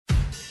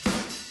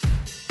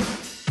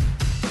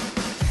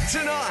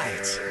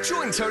Tonight,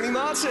 join Tony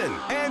Martin,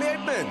 Anne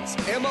Edmonds,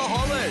 Emma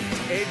Holland,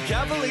 Ed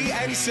Cavalier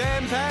and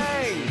Sam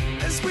Pang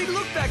as we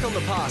look back on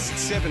the past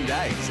 7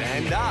 days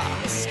and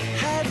ask,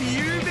 have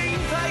you been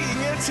paying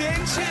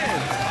attention?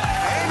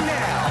 And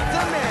now,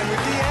 the man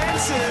with the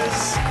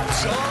answers,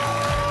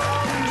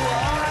 Tom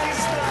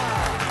Leisner.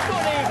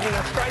 Good evening,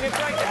 Australia.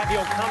 Great to have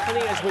your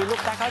company as we look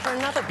back over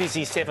another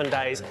busy 7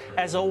 days.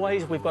 As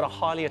always, we've got a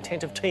highly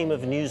attentive team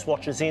of news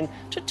watchers in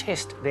to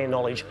test their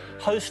knowledge.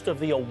 Host of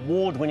the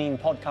award-winning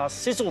podcast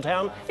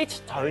Sizzletown,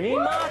 it's Tony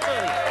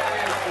Martin.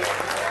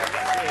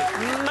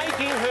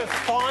 Making her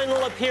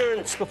final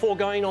appearance before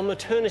going on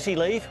maternity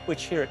leave,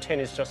 which here at 10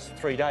 is just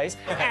 3 days,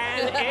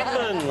 Anne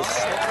Edmonds.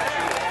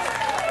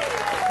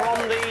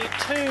 From the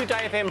 2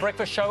 Day FM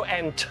breakfast show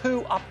and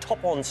 2 Up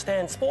Top on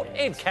Stan Sport,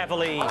 Ed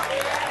Cavalier.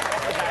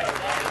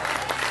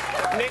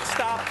 Next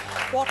up,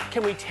 what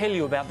can we tell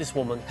you about this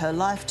woman? Her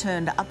life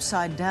turned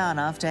upside down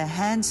after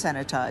hand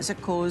sanitizer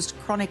caused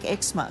chronic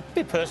eczema.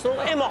 Bit personal,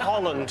 Emma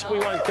Holland. We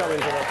won't go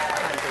into it.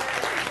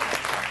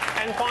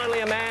 And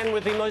finally, a man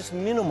with the most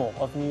minimal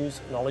of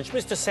news knowledge,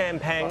 Mr. Sam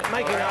Pang,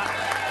 making up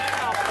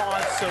our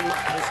fivesome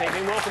this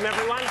evening. Welcome,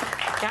 everyone.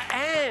 Now,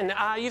 Anne,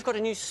 you've got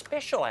a new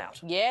special out.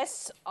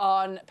 Yes,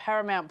 on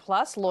Paramount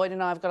Plus. Lloyd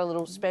and I have got a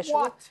little special.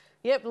 What?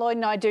 Yep, Lloyd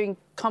and I doing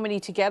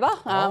comedy together.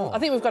 I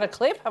think we've got a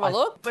clip. Have a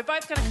look. We're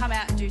both going to come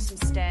out and do some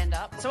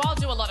stand-up. So I'll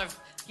do a lot of,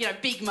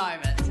 big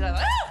moments. Like,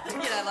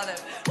 a lot of,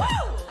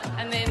 woo!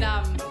 And then,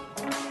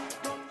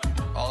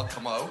 I'll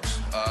come out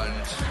and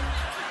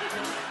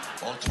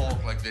I'll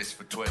talk like this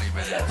for 20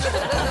 minutes.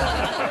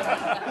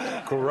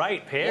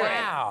 Great pairing.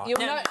 Wow. You'll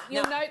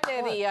note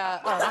there the...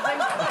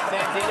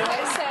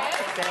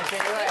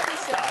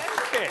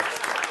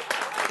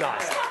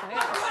 Nice.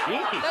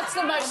 That's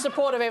the most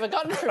support I've ever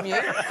gotten from you.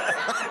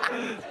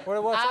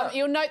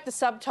 You'll note the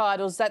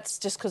subtitles. That's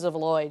just because of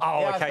Lloyd.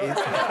 Oh, okay. Man,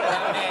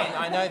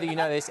 I know that you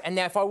know this. And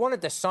now, if I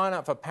wanted to sign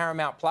up for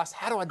Paramount Plus,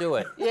 how do I do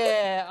it?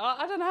 Yeah,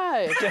 I don't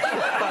know.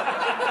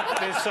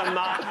 There's some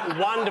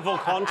wonderful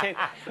content.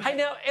 Hey,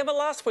 now, Emma,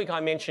 last week I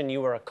mentioned you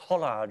were a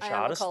collage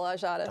artist. I am a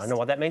collage artist. I don't know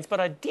what that means, but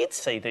I did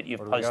see that you've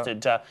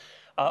posted a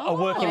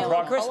work in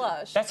progress.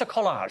 Collage. That's a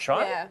collage,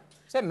 right? Yeah.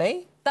 Is that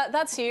me?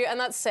 That's you and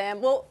that's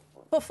Sam. Well,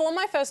 before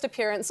my first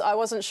appearance, I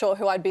wasn't sure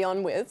who I'd be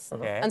on with.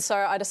 Okay. And so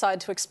I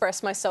decided to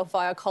express myself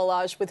via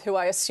collage with who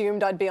I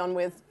assumed I'd be on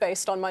with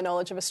based on my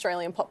knowledge of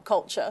Australian pop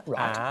culture.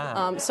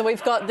 Right. So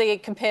we've got the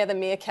Compare the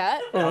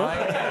Meerkat.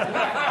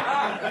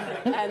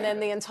 And then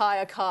the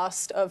entire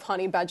cast of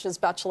Honey Badger's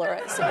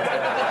Bachelorette season.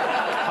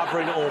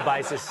 Covering all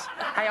bases.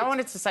 Hey, I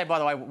wanted to say, by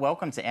the way,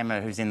 welcome to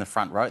Emma, who's in the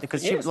front row,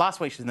 because last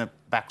week she was in the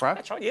back row.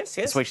 That's right, yes.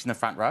 This week she's in the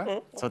front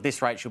row. So at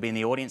this rate, she'll be in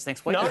the audience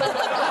next week. No. Is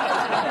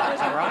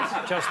that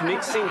right? Just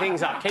mixing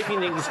things up, keeping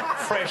things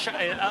fresh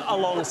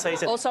along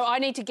season. Also, I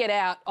need to get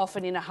out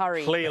often in a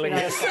hurry. Clearly,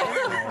 yes.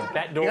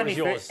 That door is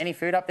yours. Any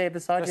food up there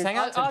beside you?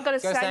 I've got a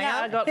sanger,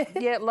 I got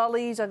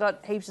lollies, I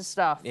got heaps of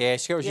stuff. Yeah,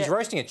 she's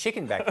roasting a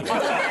chicken back there.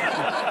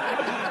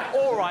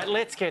 All right,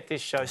 let's get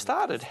this show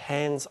started.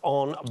 Hands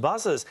on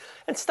buzzers.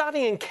 And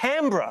starting in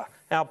Canberra,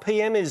 our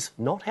PM is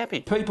not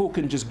happy. People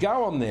can just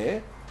go on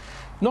there,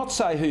 not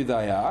say who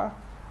they are,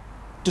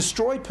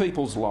 destroy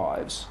people's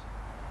lives,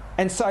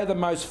 and say the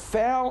most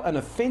foul and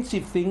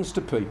offensive things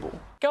to people.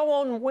 Go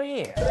on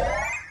where?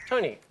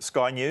 Tony?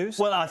 Sky News.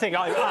 Well, I think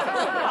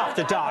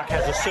After Dark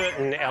has a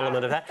certain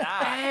element of that.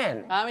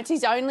 Anne? It's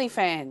his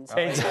OnlyFans.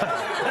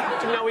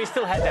 No, he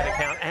still had that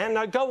account.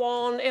 And go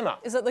on, Emma.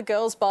 Is it the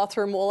girls'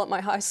 bathroom wall at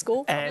my high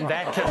school? And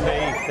that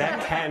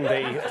can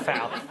be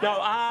foul.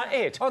 No,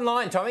 Ed.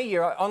 Online, Tommy,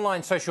 your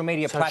online social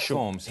media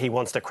platforms. He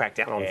wants to crack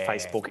down on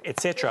Facebook,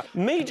 etc.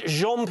 Meet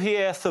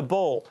Jean-Pierre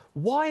Thibault.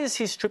 Why is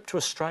his trip to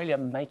Australia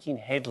making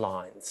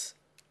headlines?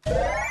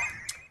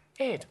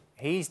 Ed.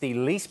 He's the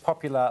least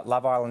popular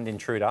Love Island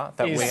intruder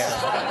that we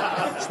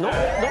have. It's not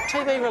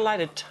TV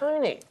related.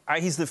 Tony.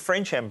 He's the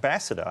French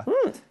ambassador,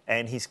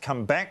 and he's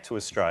come back to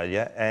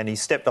Australia, and he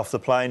stepped off the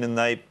plane and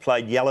they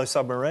played Yellow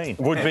Submarine.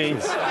 Would be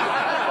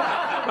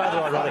rather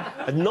ironic.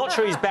 I'm not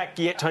sure he's back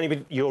yet, Tony,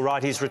 but you're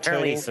right, he's returning.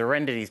 Apparently he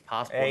surrendered his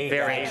passport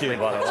very easily,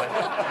 by the way.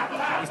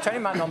 Is Tony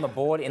Martin on the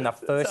board in the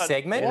first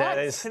segment? That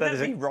is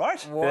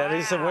right. Wow. That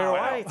is, we're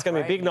away. It's going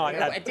to be a big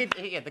night.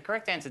 The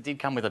correct answer did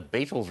come with a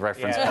Beatles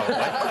reference, by the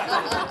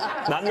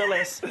way.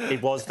 Nonetheless,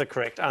 it was the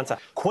correct answer.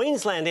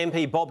 Queensland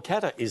MP Bob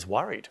Katter is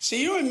worried. So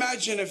you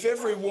imagine if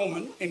every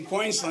woman in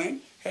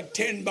Queensland had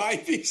 10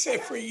 babies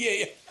every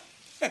year,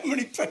 how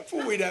many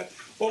people we'd have?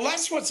 Well,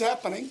 that's what's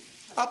happening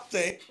up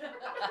there.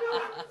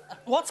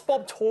 What's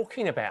Bob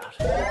talking about?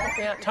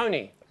 Now,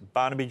 Tony.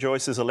 Barnaby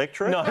Joyce's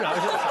electorate? No.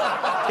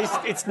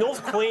 It's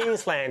North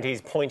Queensland he's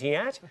pointing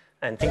at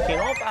and thinking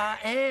of.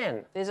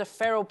 Anne. There's a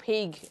feral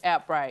pig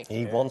outbreak.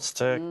 He wants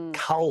to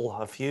cull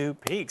a few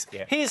pigs.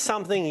 Yeah. Here's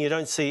something you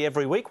don't see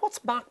every week.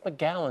 What's Mark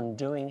McGowan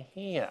doing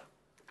here?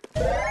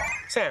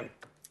 Sam.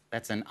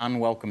 That's an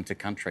unwelcome to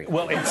country.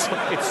 Well, it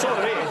sort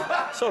of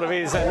is. Sort of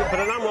is, but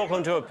an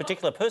unwelcome to a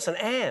particular person.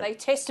 Anne. They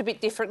test a bit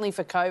differently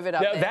for COVID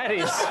up there. That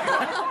is.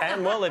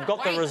 And, well, they've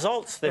got the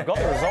results. They've got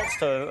the results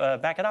to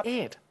back it up.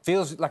 Ed.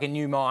 Feels like a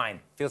new mind.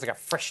 Feels like a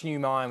fresh new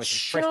mind with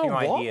some fresh new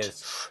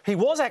ideas. He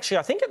was actually,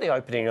 I think, at the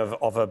opening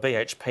of a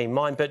BHP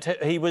mine, but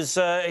he was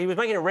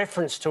making a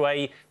reference to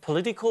a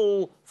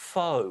political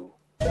foe.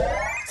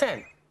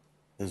 Sam.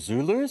 The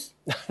Zulus?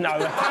 No.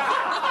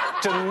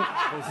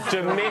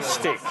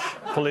 Domestic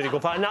political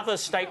foe. Another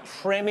state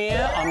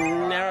premier.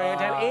 I'm narrowing it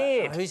down.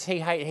 Ed. Who's he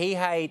hate? He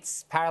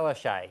hates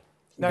Palaszczuk.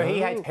 No, he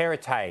hates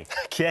Perrottet.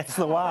 That's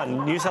the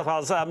one. New South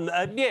Wales,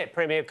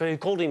 Premier, because he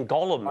called him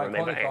Gollum,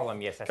 remember?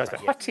 Gollum, yes, that's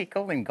right. What's he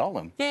call him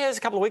Gollum? Yeah, it was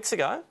a couple of weeks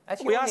ago.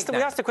 We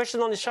asked a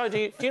question on the show.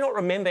 Do you not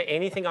remember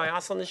anything I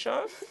asked on the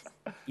show?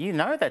 You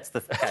know that's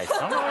the case.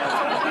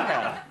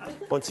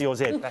 What's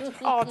yours, Ed?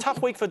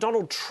 Tough week for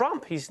Donald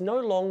Trump. He's no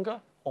longer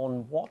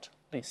on what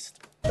list?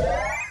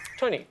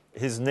 Tony.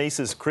 His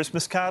niece's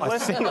Christmas card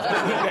list? I think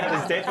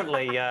that is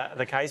definitely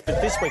the case,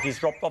 but this week he's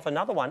dropped off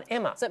another one.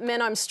 Emma. Is it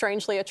men I'm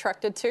strangely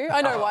attracted to?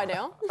 I know why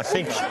now. I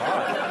think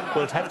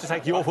we'll have to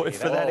take your word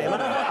for that, Emma.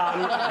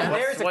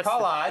 There is a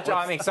collage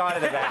I'm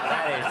excited about.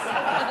 That is.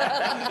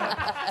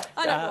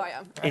 I know who I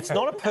am. It's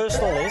not a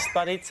personal list,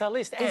 but it's a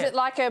list. Is it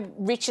like a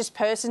richest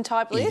person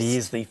type list? It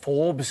is the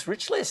Forbes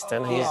rich list,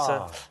 and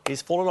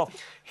he's fallen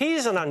off.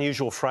 Here's an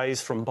unusual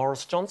phrase from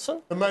Boris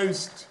Johnson. The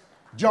most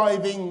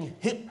jiving,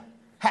 hip,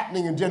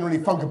 happening and generally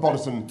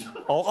funkapolitan.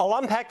 I'll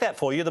unpack that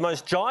for you. The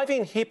most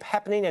jiving, hip,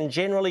 happening and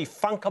generally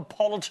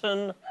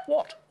funkapolitan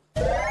what?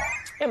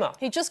 Emma.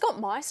 He just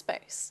got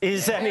MySpace.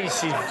 She's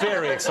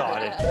very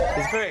excited.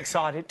 He's very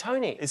excited.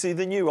 Tony. Is he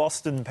the new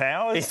Austin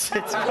Powers?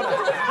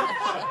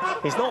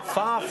 He's not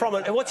far from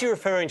it. What's he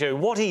referring to?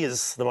 What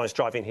is the most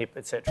driving hip,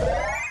 etc.?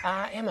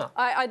 Emma.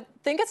 I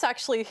think it's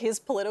actually his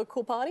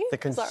political party. The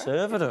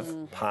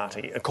Conservative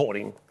Party,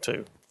 according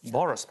to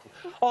Boris.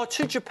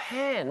 To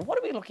Japan. What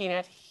are we looking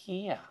at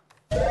here?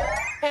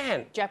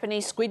 Anne.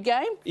 Japanese Squid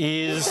Game?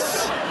 Is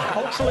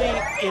culturally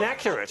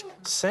inaccurate.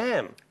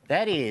 Sam.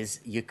 That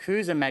is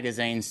Yakuza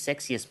Magazine's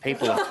Sexiest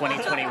People of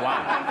 2021.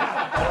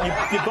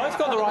 You both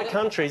got the right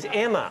countries.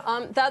 Emma.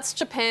 That's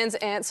Japan's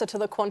answer to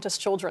the Qantas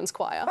Children's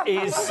Choir. I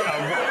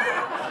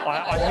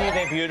knew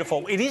they're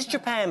beautiful. It is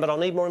Japan, but I'll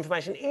need more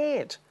information.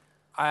 Ed.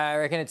 I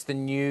reckon it's the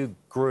new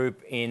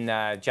group in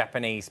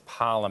Japanese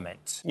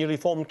Parliament. Newly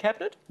formed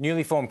cabinet?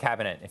 Newly formed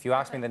cabinet. If you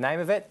ask me the name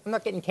of it, I'm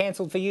not getting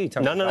cancelled for you,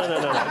 Tom. No.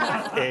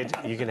 Ed,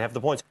 you can have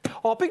the points.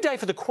 Big day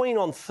for the Queen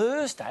on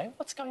Thursday.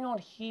 What's going on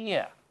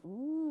here?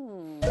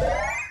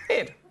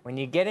 Ed. When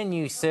you get a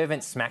new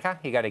servant smacker,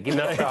 you got to give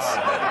it a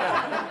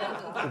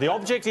try. The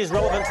object is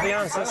relevant to the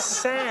answer.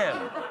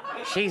 Sam.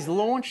 She's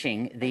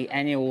launching the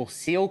annual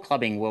seal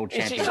clubbing world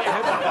championship.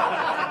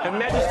 Her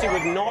Majesty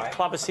would not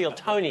club a seal.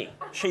 Tony.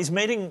 She's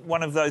meeting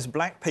one of those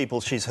black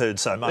people she's heard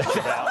so much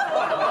about.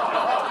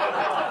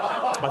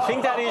 I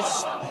think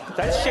that's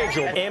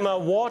scheduled. Emma,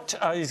 what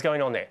is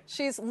going on there?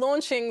 She's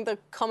launching the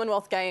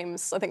Commonwealth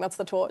Games. I think that's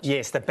the torch.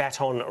 Yes, the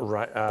baton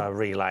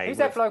relay. Who's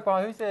that bloke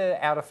by? Who's the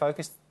out of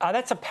focus?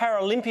 That's a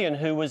Paralympian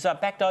who was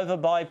backed over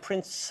by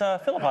Prince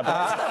Philip, I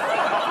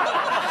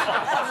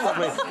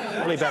believe.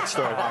 Lovely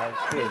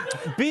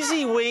backstory.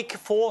 Busy week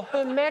for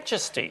Her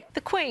Majesty.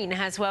 The Queen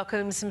has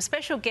welcomed some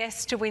special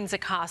guests to Windsor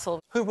Castle.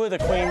 Who were the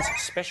Queen's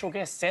special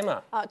guests,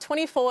 Emma?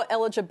 24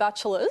 eligible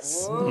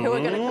bachelors who are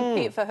going to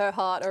compete for her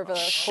heart over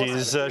the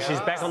She's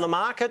back on the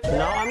market.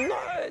 No, I'm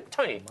not.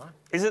 Tony.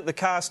 Is it the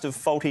cast of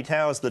Fawlty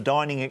Towers, The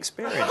Dining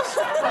Experience?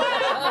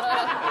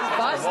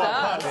 5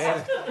 stars.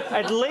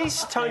 At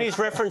least Tony's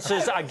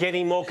references are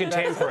getting more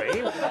contemporary.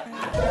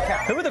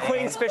 Who are the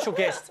Queen's special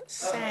guests?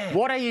 Sam.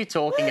 What are you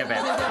talking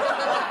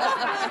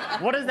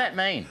about? What does that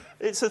mean?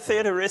 It's a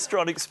theatre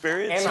restaurant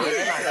experience.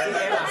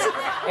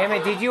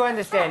 Emma, did you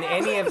understand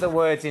any of the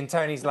words in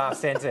Tony's last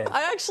sentence?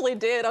 I actually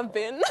did. I've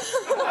been. There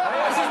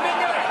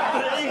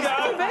you go.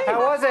 How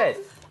was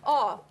it?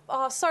 Oh,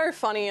 so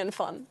funny and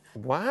fun.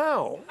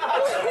 Wow.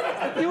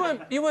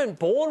 You weren't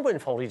born when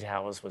Fawlty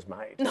Towers was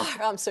made. No,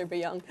 I'm super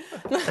young.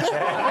 Doesn't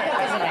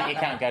mean you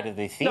can't go to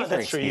the theatre. No,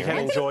 that's true. You can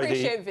enjoy I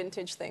appreciate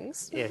vintage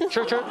things. Yeah,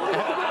 true.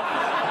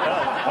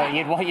 Well,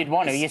 you'd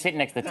want to. You're sitting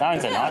next to Tone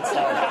tonight, so...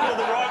 You're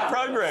the right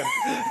program.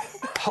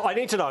 I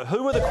need to know,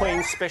 who were the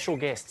Queen's special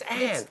guests?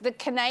 It's the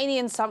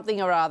Canadian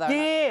something or other.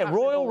 Yeah,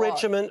 Royal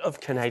Regiment of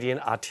Canadian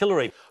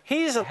Artillery.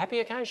 Here's a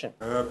happy occasion.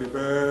 Happy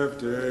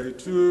birthday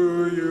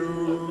to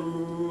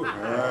you.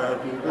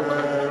 Happy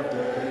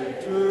birthday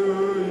to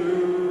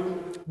you.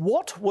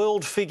 What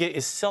world figure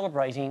is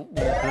celebrating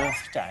their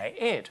birthday?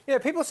 Ed? Yeah,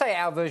 people say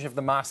our version of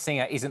The Masked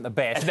Singer isn't the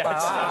best. But,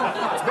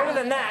 it's better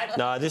than that.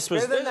 No, this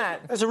was... Better than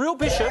that. There's a real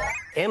bishop.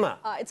 Emma.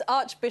 It's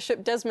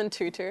Archbishop Desmond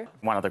Tutu.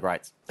 One of the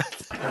greats.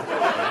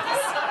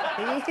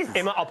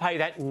 Emma, I'll pay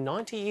that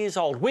 90 years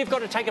old. We've got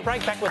to take a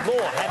break. Back with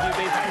more. Have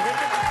you been paying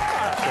attention?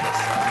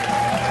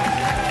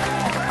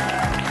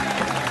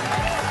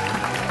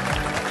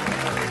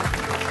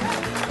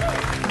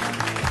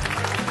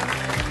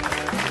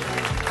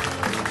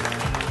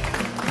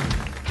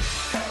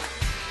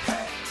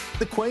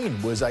 The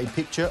Queen was a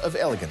picture of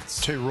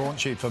elegance. Too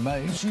raunchy for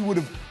me. She would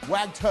have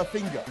wagged her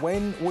finger.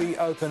 When we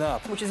open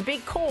up. Which is a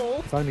big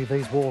call. If only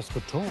these walls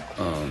could talk.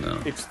 Oh, no.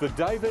 It's the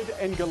David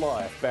and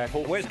Goliath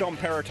battle. Where's Dom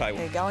Perrottet?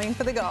 They're going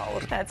for the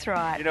gold. That's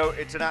right. You know,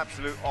 it's an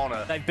absolute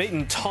honour. They've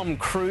beaten Tom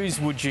Cruise,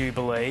 would you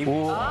believe?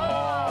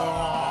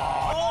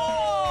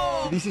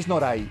 This is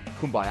not a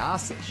kumbaya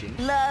session.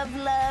 Love,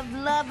 love,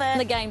 love it.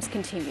 The games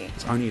continue.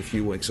 It's only a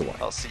few weeks away.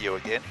 I'll see you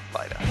again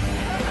later.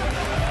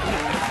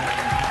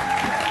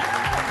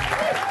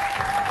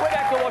 We're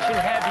back to watching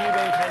Have You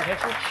Been Paying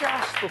Attention?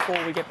 Just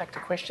before we get back to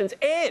questions,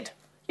 Ed,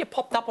 you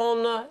popped up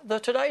on the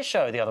Today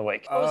Show the other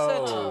week. What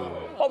was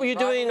that? What were you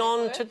doing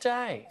on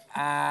Today?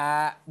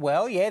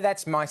 Well, yeah,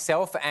 that's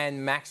myself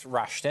and Max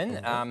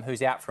Rushton,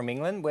 who's out from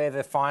England. We're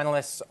the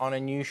finalists on a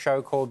new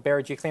show called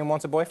Berejiklian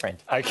Wants a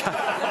Boyfriend. OK.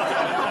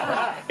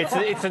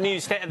 it's a new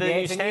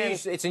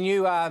it's a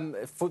new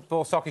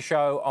football soccer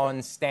show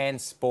on Stan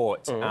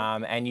Sport.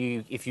 And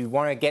if you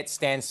want to get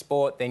Stan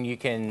Sport, then you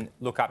can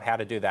look up how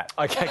to do that.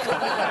 OK, cool.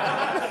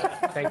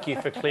 Thank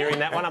you for clearing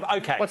that one up.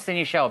 OK. What's the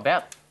new show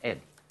about, Ed?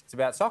 It's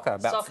about soccer,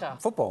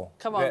 about football.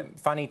 Come on.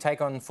 Funny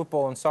take on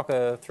football and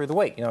soccer through the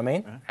week, you know what I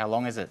mean? How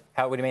long is it?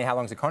 What do you mean, how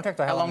long's the contract?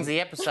 Or how long's the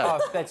episode? Oh,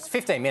 that's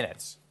 15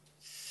 minutes.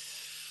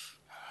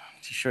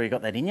 You sure you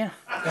got that in you?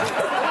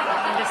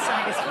 I'm just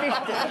saying it's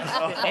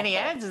 15. Any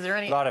ads? Is there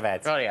any? A lot of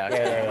ads. Right,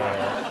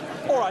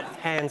 yeah. All right,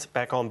 hands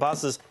back on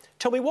buzzers.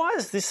 Tell me, why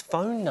is this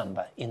phone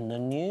number in the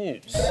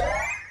news?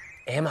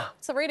 Emma.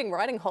 It's a reading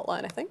writing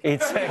hotline, I think.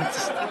 It's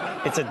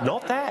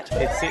not that.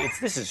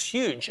 This is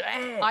huge.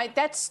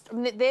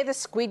 They're the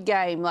Squid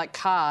Game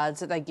cards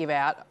that they give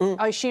out.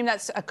 I assume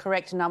that's a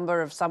correct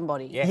number of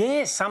somebody.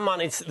 Yeah, someone.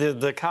 It's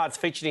the cards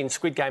featured in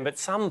Squid Game, but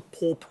some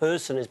poor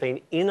person has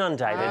been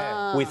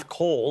inundated with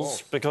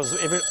calls because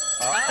every.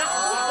 What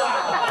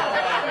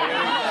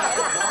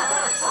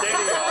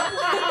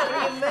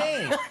do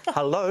you mean?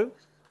 Hello.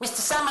 Mr.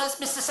 Summers.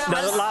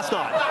 No, last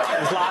night.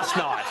 It was last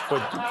night.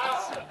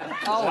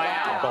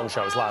 Wow.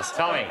 Bombshell was last.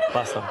 Tommy.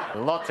 Last night. A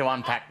lot to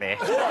unpack there.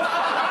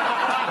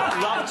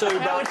 Love to,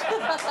 but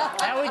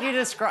how would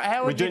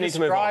you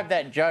describe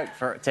that joke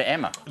to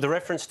Emma? The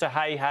reference to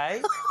Hey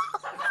Hey.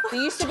 There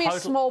used to be a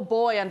small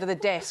boy under the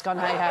desk on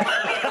Hey Hey.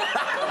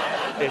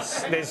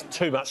 There's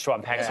too much to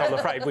unpack, so I'm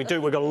afraid we've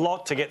got a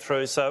lot to get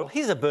through. So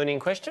here's a burning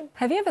question.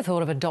 Have you ever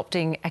thought of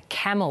adopting a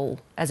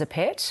camel as a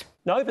pet?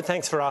 No, but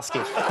thanks for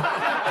asking.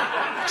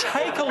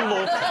 Take a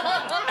look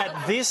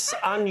at this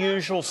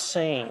unusual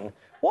scene.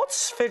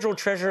 What's Federal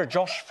Treasurer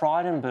Josh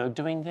Frydenberg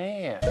doing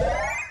there?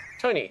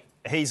 Tony?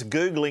 He's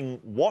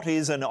Googling what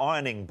is an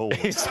ironing board.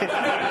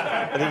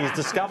 I think he's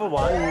discovered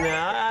one.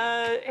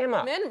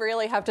 Emma? Men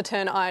really have to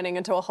turn ironing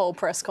into a whole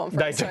press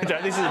conference. They do.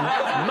 This is a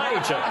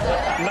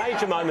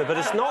major moment, but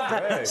it's not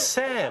that.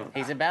 Sam?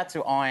 He's about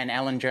to iron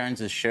Alan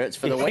Jones's shirts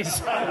for the week.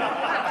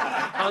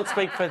 Can't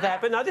speak for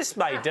that, but no, this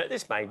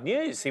made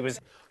news.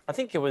 I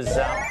think it was,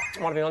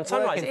 might have been on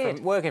Sunrise.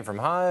 Working from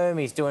home,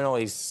 he's doing all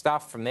his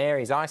stuff from there,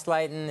 he's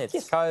isolating,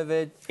 it's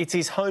COVID. It's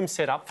his home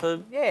set up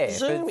for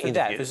Zoom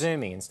for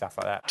Zooming and stuff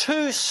like that.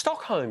 To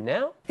Stockholm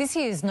now. This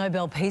year's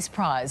Nobel Peace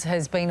Prize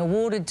has been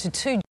awarded to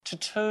two.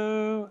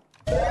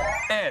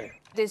 Anne.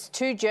 There's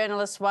two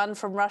journalists, one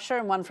from Russia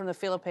and one from the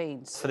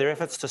Philippines. For their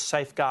efforts to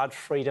safeguard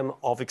freedom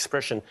of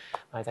expression.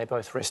 May they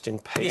both rest in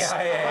peace.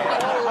 Yeah.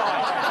 All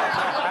right.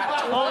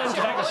 Time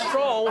to take a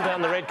stroll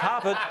down the red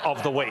carpet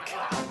of the week.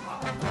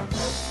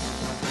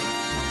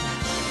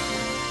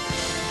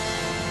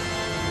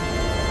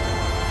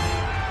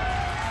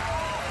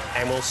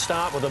 And we'll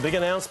start with a big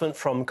announcement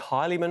from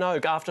Kylie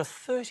Minogue. After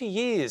 30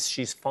 years,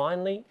 she's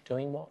finally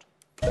doing what?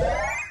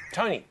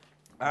 Tony?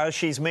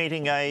 She's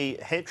meeting a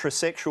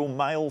heterosexual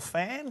male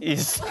fan. She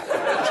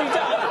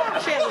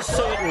does. She has a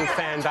certain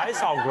fan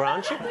base, I'll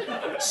grant you.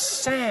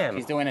 Sam?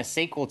 She's doing a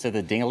sequel to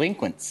The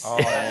Delinquents. Oh,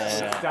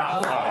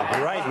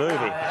 great movie.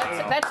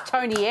 That's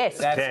Tony S.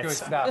 That's good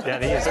stuff.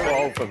 That is too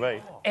old for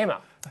me.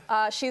 Emma?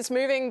 She's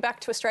moving back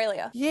to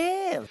Australia.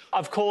 Yeah.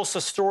 Of course,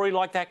 a story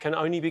like that can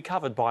only be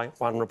covered by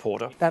one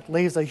reporter. That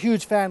leaves a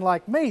huge fan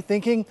like me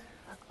thinking,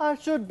 I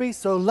should be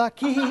so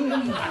lucky.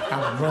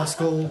 Alan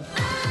Ruskell.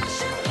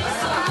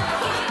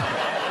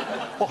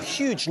 Well,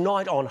 huge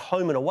night on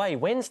Home and Away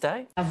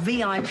Wednesday. A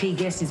VIP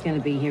guest is going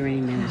to be here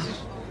any minute.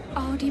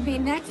 Oh, do you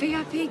mean that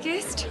VIP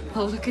guest?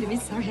 Oh, look at him,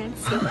 he's so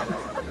handsome.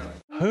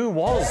 Who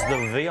was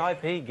the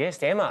VIP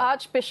guest, Emma?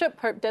 Archbishop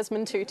Pope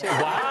Desmond Tutu.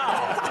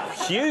 Wow,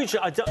 huge.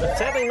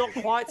 Sadly not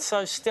quite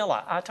so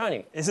stellar.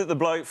 Tony? Is it the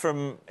bloke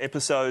from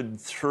episode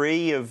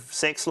 3 of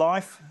Sex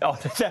Life? Oh,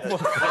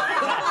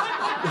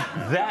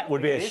 that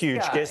would be a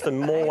huge guest in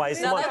more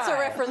ways than one. That's a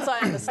reference I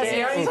understand.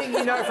 The only thing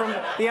you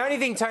know the only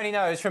thing Tony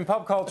knows from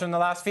pop culture in the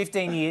last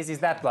 15 years is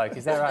that bloke.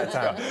 Is that right,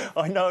 Tony?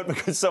 I know it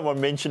because someone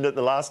mentioned it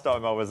the last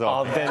time I was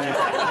on. Oh, then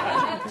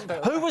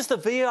who was the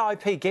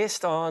VIP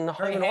guest on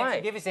Home and Away?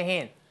 Give us a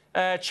hint.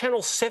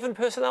 Channel 7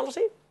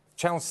 personality?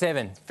 Channel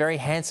 7. Very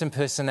handsome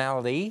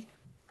personality.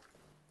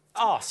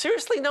 Oh,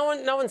 seriously?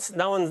 No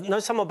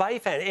Summer Bay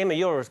fan. Emma,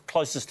 you're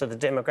closest to the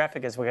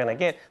demographic as we're going to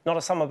get. Not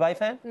a Summer Bay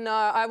fan? No,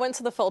 I went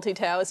to the Fawlty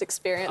Towers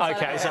experience.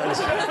 OK, so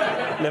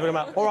never come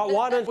up. All right,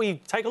 why don't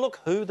we take a look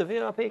who the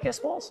VIP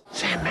guest was?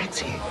 Sam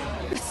Matthew.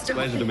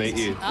 Pleasure to meet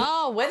you.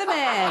 Oh,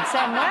 weatherman,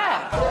 Sam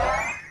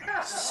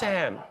Matt.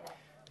 Sam.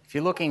 If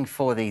you're looking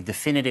for the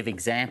definitive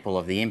example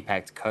of the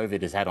impact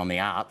COVID has had on the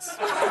arts...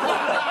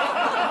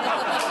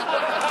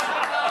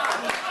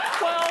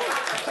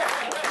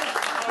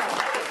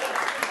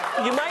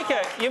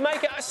 You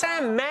make a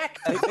Sam Mack.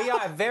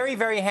 A very,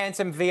 very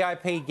handsome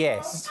VIP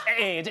guest.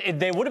 And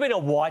there would have been a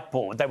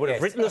whiteboard. They would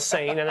have written the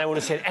scene and they would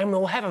have said, and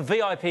we'll have a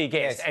VIP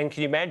guest. Yes. And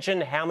can you imagine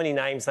how many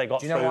names they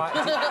got through? Do you know why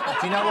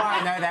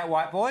I know that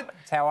whiteboard?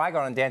 It's how I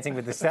got on Dancing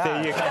with the Stars.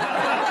 There you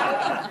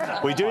go.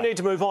 We do need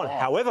to move on.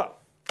 However,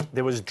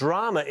 there was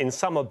drama in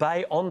Summer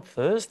Bay on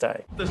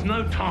Thursday. There's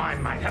no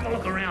time, mate. Have a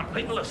look around.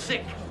 People are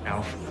sick.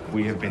 Alf,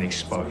 we have been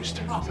exposed.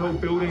 This whole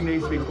building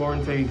needs to be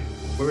quarantined.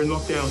 We're in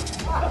lockdown.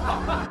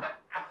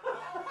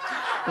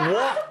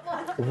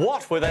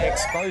 What were they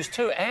exposed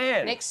to,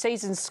 Anne? Next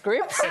season's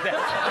scripts.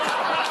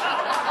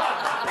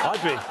 I'd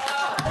be.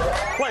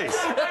 Please.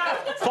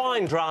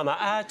 Fine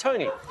drama.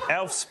 Tony.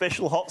 Alf's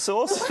special hot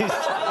sauce.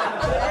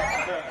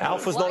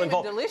 Alf was not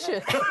involved.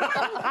 Delicious.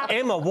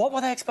 Emma, what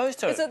were they exposed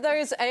to? Is it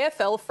those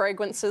AFL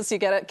fragrances you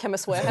get at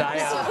Chemist Warehouse?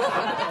 They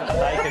are.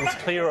 They can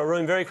clear a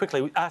room very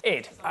quickly.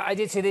 Ed. I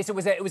did see this. It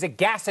was a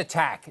gas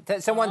attack.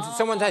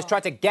 Someone has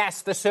tried to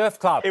gas the surf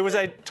club. It was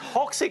a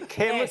toxic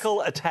chemical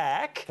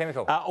attack.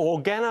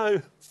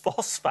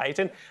 Organophosphate.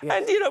 And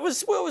you know, it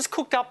was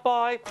cooked up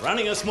by...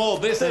 Running a small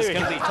business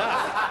can be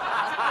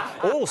tough.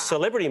 All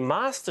Celebrity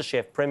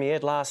MasterChef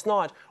premiered last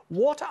night.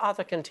 What are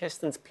the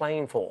contestants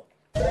playing for?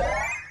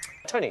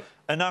 Tony.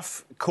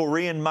 Enough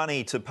Korean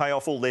money to pay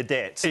off all their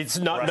debts. It's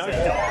not. No.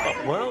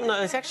 Well,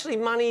 no, it's actually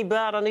money,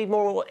 but I need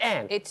more.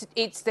 Anne.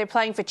 They're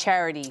playing for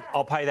charity.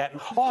 I'll pay that.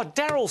 Oh,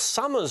 Daryl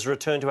Summers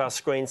returned to our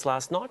screens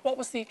last night. What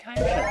was the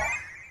occasion?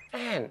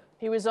 Anne.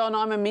 He was on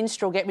I'm a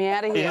Minstrel, Get Me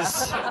Out of Here.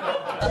 Yes.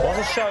 Was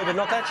a show, but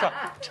not that show.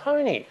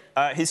 Tony.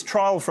 His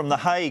trial from The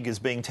Hague is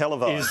being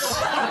televised.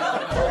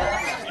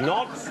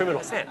 Not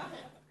criminal. Sam.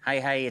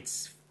 Hey,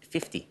 it's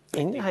 50.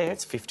 Hey,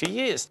 it's 50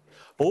 years.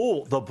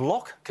 Oh, the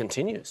block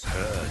continues.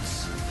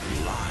 Hurts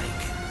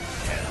like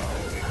hell.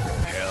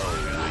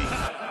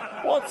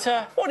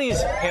 What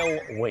is Hell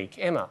Week,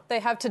 Emma? They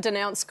have to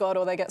denounce God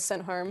or they get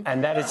sent home.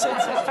 And that is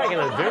it's taken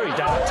a very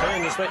dark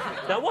turn this week.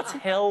 Now, what's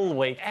Hell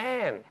Week,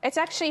 Anne? It's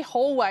actually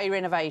hallway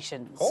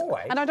renovations.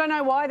 Hallway? And I don't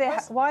know why is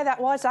that hard?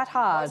 Why is that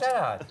hard?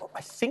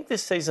 I think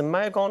this season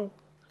may have gone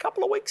a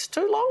couple of weeks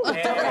too long.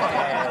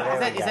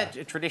 Is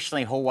that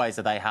traditionally hallways,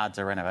 are they hard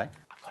to renovate?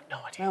 No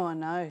idea. No one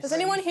knows. Has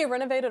anyone here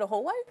renovated a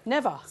hallway?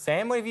 Never.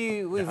 Sam, what have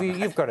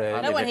you've got a...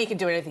 No one here can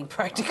do anything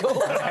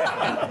practical.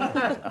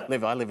 I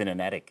live in an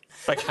attic.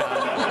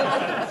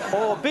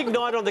 Oh, big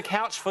night on the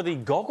couch for the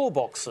goggle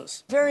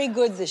boxes. Very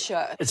good, the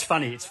show. It's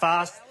funny, it's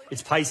fast,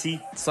 it's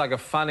pacey. It's like a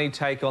funny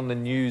take on the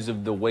news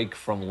of the week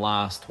from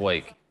last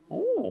week.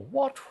 Ooh,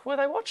 what were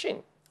they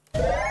watching?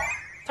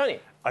 Tony.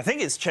 I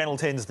think it's Channel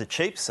 10's The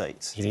Cheap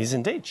Seats. It is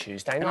indeed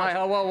Tuesday night.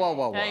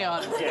 Whoa. Hang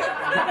on.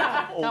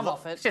 Come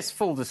off it. Just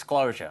full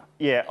disclosure.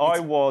 Yeah, I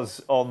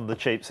was on The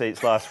Cheap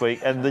Seats last week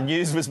and the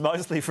news was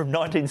mostly from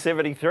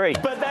 1973.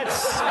 But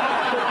that's,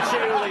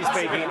 generally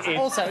speaking...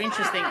 Also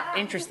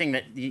interesting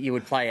that you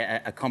would play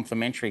a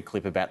complimentary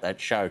clip about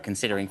that show,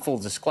 considering full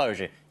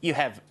disclosure. You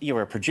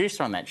were a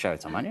producer on that show,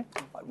 Tom, aren't you?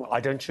 Well, I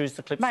don't choose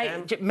the clips,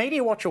 Sam.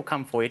 Media Watch will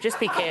come for you. Just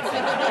be careful.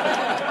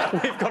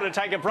 We've got to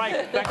take a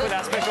break. Back with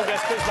our special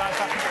guest, Chris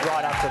Dafer,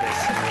 right after this.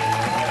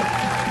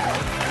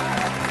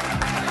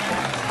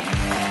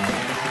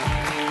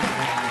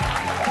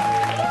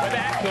 We're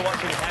back. We're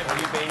watching Have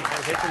You Been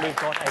Contested. We've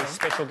got a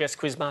special guest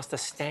quizmaster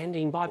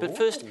standing by. But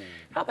first,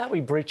 how about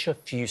we breach a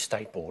few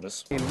state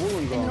borders? In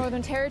Wollongong,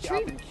 Northern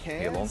Territory,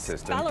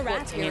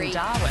 Ballarat, in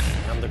Darwin.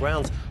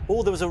 Underground.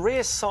 Oh, there was a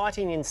rare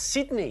sighting in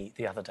Sydney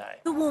the other day.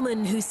 The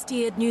woman who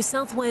steered New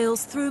South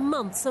Wales through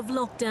months of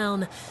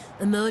lockdown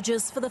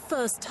emerges for the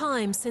first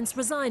time since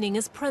resigning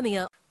as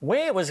Premier.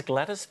 Where was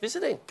Gladys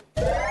visiting?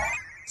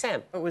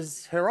 Sam? It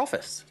was her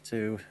office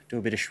to do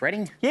a bit of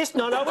shredding. Yes,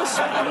 no, it was...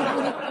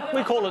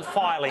 we call it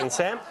filing,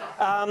 Sam.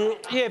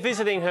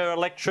 Visiting her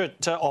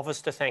electorate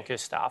office to thank her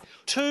staff.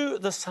 To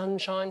the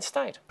Sunshine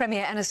State.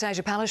 Premier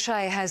Anastasia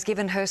Palaszczuk has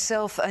given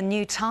herself a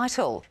new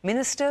title,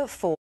 Minister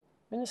for...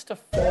 Minister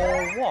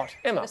for what,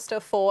 Emma?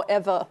 Minister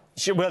forever.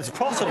 Well, it's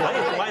possibly,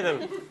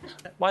 the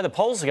way the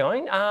polls are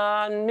going.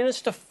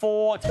 Minister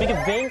for... It's a big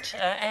event,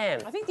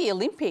 Anne. I think the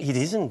Olympics. It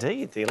is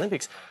indeed, the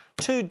Olympics.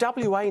 To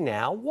WA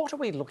now, what are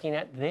we looking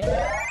at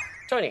there?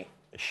 Tony?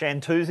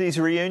 Shantuzi's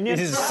reunion?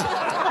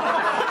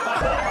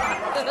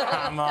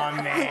 Come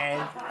on,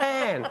 man.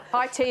 Anne?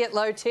 High tea at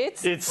low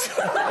tits. It's...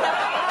 very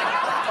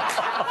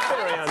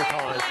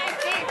unkind.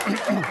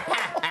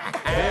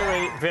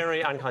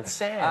 Very unkind.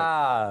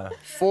 Sam?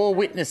 4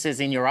 witnesses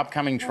in your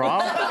upcoming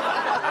trial.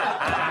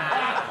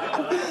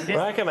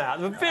 Break them out.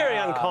 We're very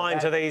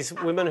unkind to these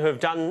women who have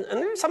done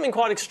something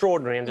quite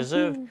extraordinary and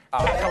deserve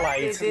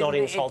accolades, not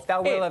insults.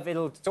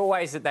 It's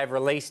always that they've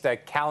released a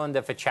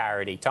calendar for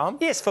charity, Tom.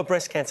 Yes, for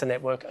Breast Cancer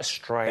Network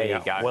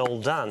Australia. There you go. Well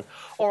done.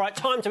 All right,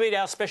 time to meet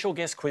our special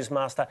guest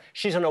quizmaster.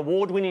 She's an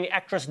award-winning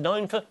actress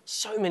known for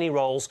so many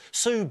roles.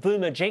 Sue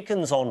Boomer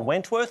Jenkins on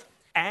Wentworth,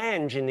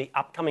 Ange in the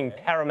upcoming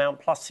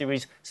Paramount Plus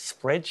series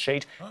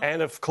Spreadsheet,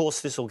 and of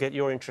course this will get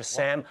your interest,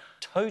 Sam,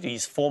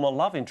 Toadie's former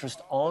love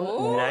interest on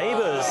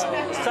Neighbours.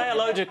 Say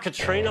hello to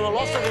Katrina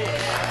Milosevic.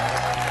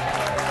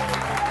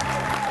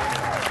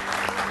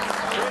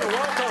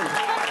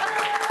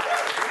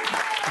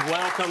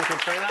 Welcome,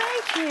 Katrina.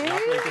 Thank you.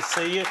 Lovely to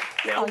see you.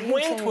 Now, you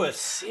Wentworth,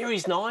 too.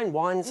 Series 9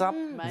 winds up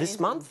this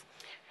month.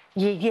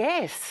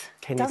 Yes.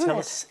 Can you tell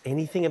us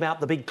anything about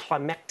the big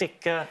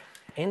climactic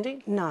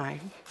ending? No.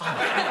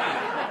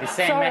 Is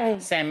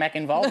Sam Mack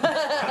involved? What?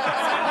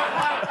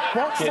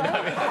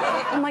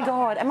 Oh, my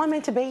God. Am I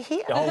meant to be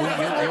here? Oh,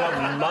 you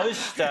are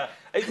most...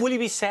 will you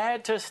be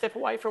sad to step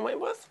away from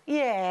Wentworth?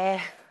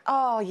 Yeah.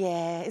 Oh,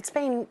 yeah. It's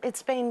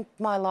been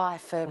my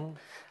life for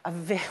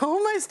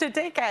almost a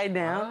decade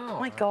now. Wow. Oh,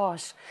 my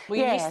gosh. Will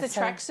you miss the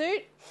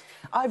tracksuit?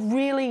 I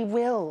really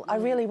will. I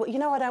really will. You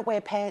know, I don't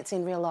wear pants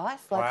in real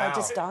life. Like, I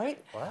just don't.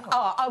 Wow.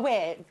 Oh, I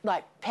wear,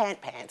 like,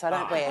 pants. I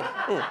don't wear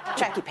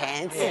tracky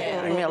pants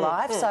in real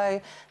life.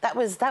 So that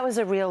was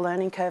a real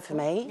learning curve for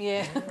me.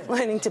 Yeah.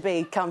 Learning to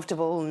be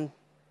comfortable and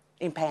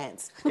in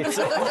pants. It is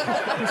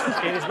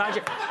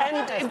major.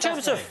 And in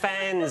terms of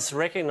fans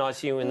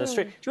recognising you in the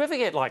street, do you ever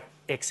get, like,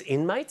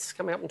 ex-inmates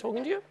coming up and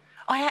talking to you?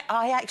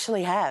 I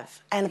actually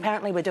have, and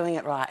apparently we're doing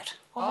it right.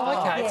 Oh,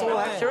 OK. It's all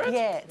accurate?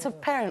 Yeah, it's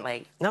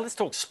apparently. Now let's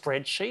talk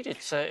Spreadsheet.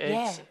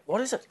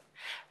 What is it?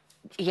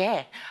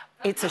 Yeah,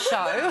 it's a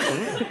show.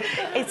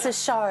 It's a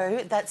show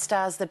that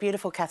stars the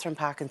beautiful Catherine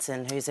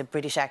Parkinson, who's a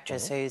British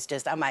actress who's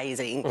just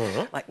amazing.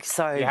 Like,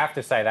 so... You have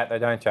to say that, though,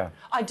 don't you?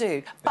 I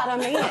do, but I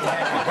mean it.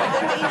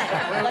 I mean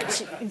it.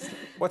 Like,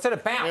 what's it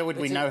about? Where would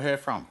we know her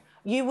from?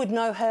 You would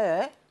know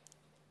her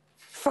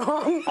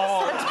from...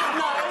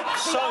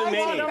 So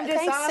many.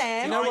 Thanks,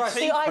 Sam.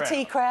 The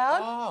IT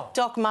crowd.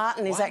 Doc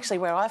Martin is actually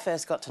where I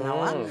first got to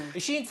know her.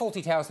 Is she in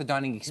Fawlty Towers, The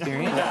Dining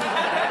Experience?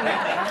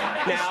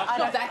 Now,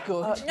 not that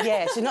good.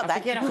 Yeah, she's not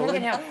that good. Look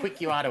at how quick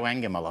you are to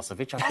anger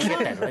Milosevic. I forget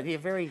that, right? You're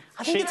very...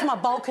 I think it's my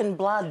Balkan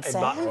blood,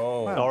 Sam.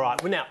 All right.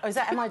 Well, now... Oh,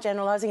 am I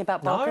generalising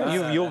about Balkans?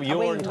 No,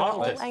 you're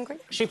entitled to. Angry?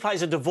 She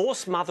plays a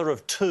divorced mother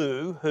of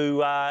two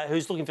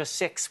who's looking for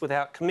sex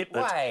without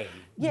commitment.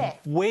 Yeah.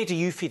 Where do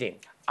you fit in?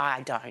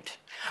 I don't.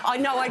 I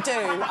know I do.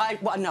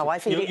 I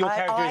fit in. Your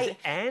character is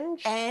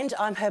Ange? And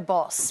I'm her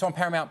boss. It's on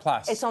Paramount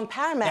Plus. It's on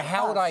Paramount Now,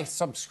 how would I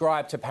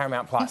subscribe to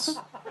Paramount Plus?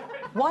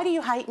 Why do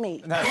you hate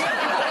me? No.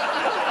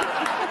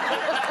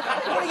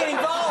 Why do you get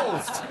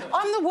involved?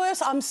 I'm the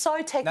worst. I'm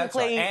so technically... That's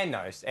right. Anne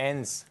knows.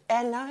 Anne's...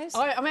 Anne knows?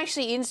 I'm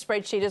actually in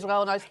Spreadsheet as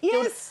well, and I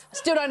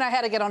still don't know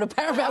how to get onto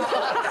Paramount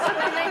Plus.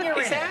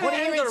 What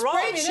are you in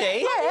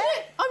Spreadsheet?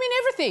 Yeah, I'm in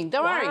everything.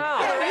 Don't worry.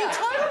 Yeah,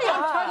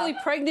 I'm totally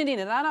pregnant in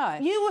it, aren't I?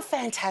 You were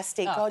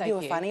fantastic. Oh, God, you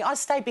were funny. I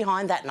stayed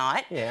behind that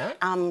night. Yeah.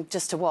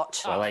 Just to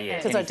watch. Well, yeah.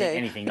 Because I do.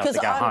 Anything not to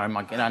go home,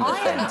 I can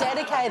understand. I am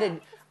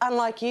dedicated.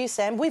 Unlike you,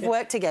 Sam, we've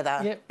worked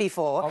together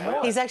before.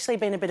 right. He's actually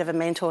been a bit of a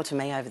mentor to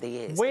me over the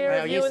years.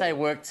 Well, you say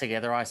worked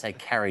together, I say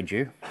carried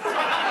you.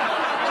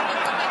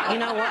 You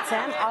know what,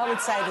 Sam? I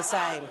would say the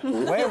same.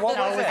 What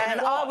was it?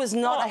 And I was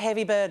not a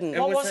heavy burden.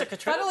 What was it,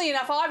 Katrina? Funnily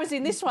enough, I was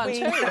in this one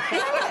too.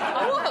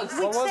 I was.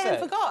 Which Sam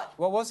forgot.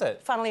 What was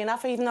it? Funnily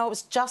enough, even though it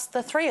was just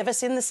the three of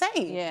us in the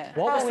scene. Yeah.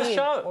 What was the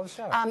show?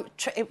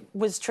 It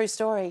was True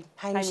Story,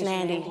 Hamish and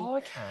Andy. Oh,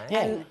 OK.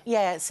 And,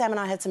 yeah, Sam and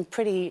I had some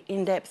pretty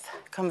in-depth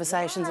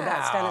conversations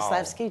about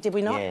Stanislavski, did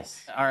we not?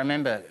 Yes. I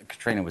remember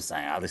Katrina was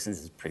saying, this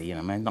is pretty,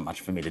 not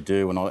much for me to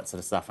do and all that sort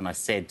of stuff. And I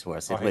said to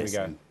her,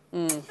 listen...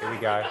 Here we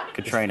go.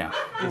 Katrina,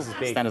 This is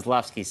big.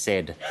 Stanislavski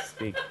said,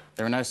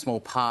 there are no small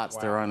parts,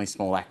 there are only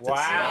small actors. And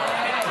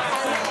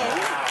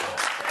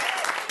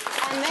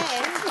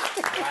then,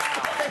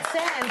 but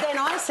Sam, then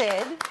I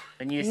said,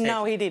 and you said,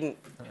 no, he didn't.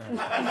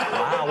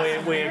 Wow,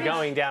 we're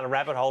going down a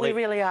rabbit hole. We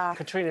really are.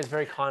 Katrina's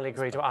very kindly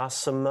agreed to ask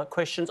some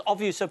questions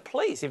of you, so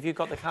please, if you've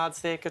got the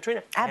cards there,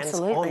 Katrina,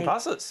 Absolutely. hands on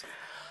buzzers.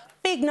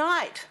 Big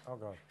night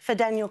for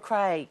Daniel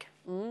Craig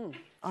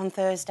on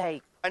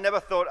Thursday. I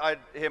never thought I'd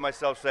hear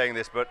myself saying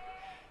this, but,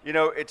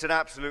 it's an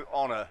absolute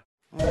honour.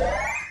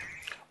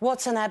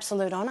 What's an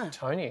absolute honour?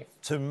 Tony.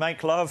 To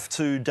make love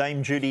to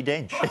Dame Judi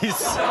Dench.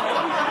 Yes.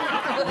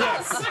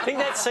 I think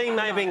that scene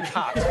may have been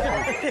cut.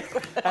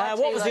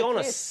 What was the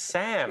honour,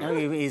 Sam? No,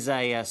 he's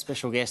a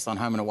special guest on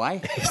Home and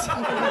Away.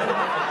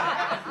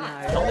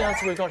 Not the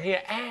answer we've got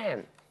here,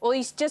 Anne. Well,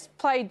 he's just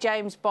played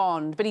James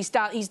Bond, but he's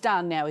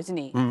done now, isn't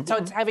he? So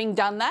it's, having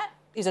done that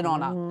is an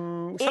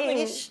honour.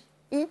 Ish.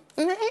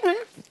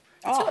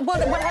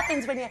 What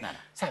happens when you...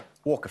 Sam,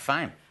 Walk of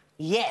Fame.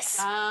 Yes.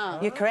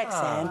 You're correct,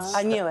 Sam.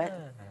 I knew it.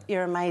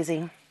 You're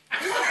amazing.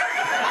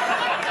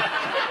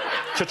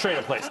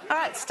 Katrina, please. All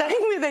right, staying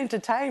with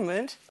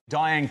entertainment.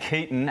 Diane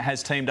Keaton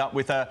has teamed up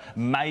with a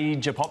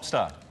major pop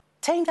star.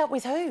 Teamed up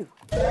with who?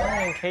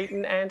 Diane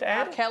Keaton and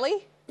R.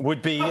 Kelly?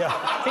 would be...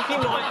 I think he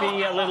might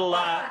be a little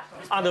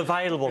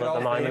unavailable at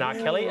the moment, R.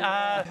 Kelly.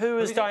 Who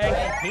is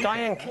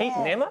Diane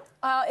Keaton, Emma?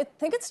 I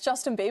think it's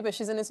Justin Bieber.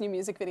 She's in his new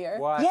music video.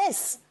 What?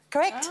 Yes,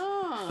 correct.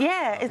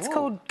 Yeah, it's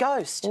called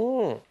Ghost.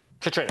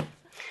 Katrina.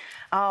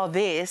 Oh,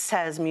 this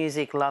has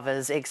music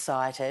lovers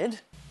excited.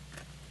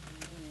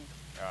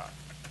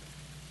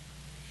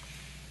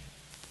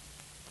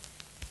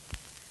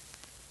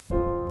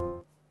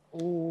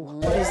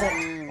 What is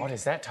it? What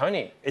is that,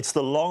 Tony? It's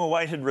the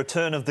long-awaited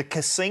return of the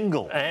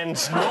Cassingle. And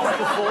not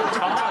before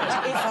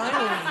time. If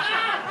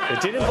only.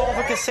 It did involve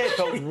a cassette,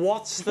 but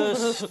what's the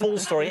full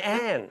story,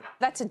 Anne?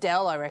 That's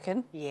Adele, I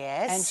reckon.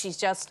 Yes. And she's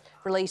just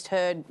released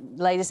her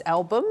latest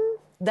album.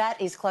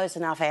 That is close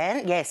enough,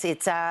 Anne. Yes,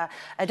 it's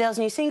Adele's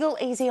new single,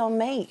 Easy on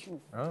Me.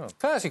 Oh.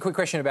 Can I ask you a quick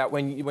question about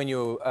when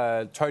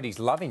you're Toadie's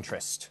love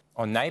interest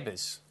on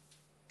Neighbours?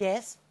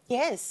 Yes,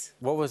 yes.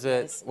 What was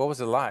it? Yes. What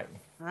was it like?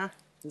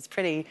 It's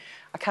pretty...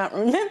 I can't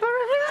remember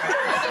it.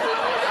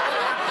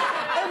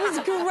 It was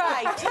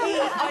great.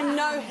 I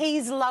know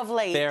he's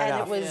lovely. Fair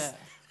enough. It was...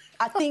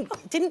 I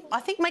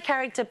think my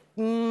character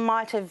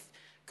might have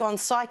gone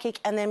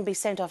psychic and then be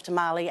sent off to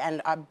Mali,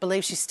 and I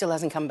believe she still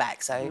hasn't come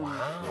back, so...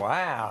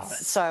 Wow.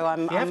 So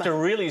I'm... You have to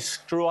really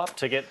screw up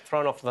to get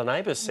thrown off the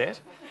Neighbours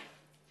set.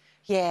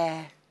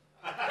 Yeah.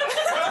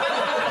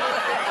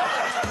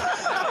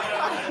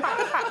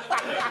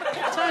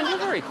 Tone, you're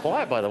very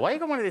quiet, by the way.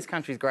 You've got one of this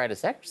country's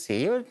greatest actors here.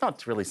 You're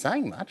not really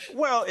saying much.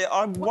 Well,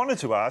 I wanted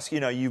to ask,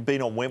 you've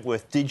been on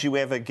Wentworth. Did you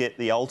ever get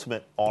the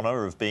ultimate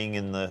honour of being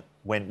in the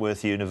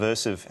Wentworth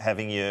universe, of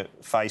having your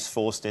face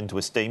forced into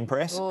a steam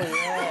press? Oh,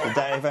 yeah. Did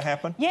that ever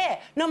happen? Yeah,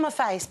 not my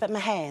face, but my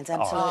hands,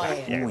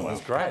 absolutely. Oh, yeah, well,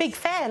 that's great. Big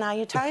fan, are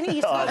you, Tony?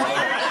 You saw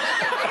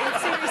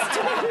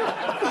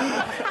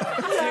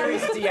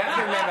Series do you have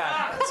to remember?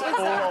 It's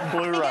all on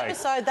Blu-ray.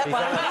 Episode, that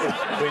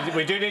one.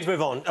 We do need to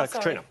move on.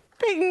 Katrina.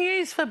 Big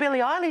news for Billie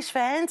Eilish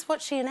fans.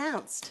 What she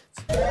announced.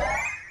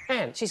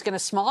 And she's going to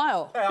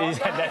smile.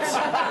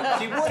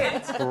 She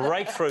wouldn't.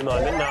 Breakthrough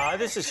moment. No,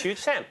 this is huge.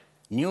 Sam.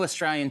 New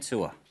Australian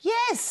tour.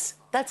 Yes,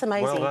 that's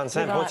amazing. Well done,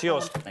 Sam. What's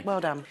yours?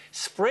 Well done.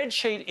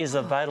 Spreadsheet is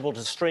available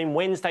to stream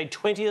Wednesday,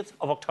 20th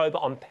of October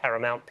on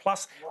Paramount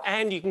Plus,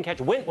 and you can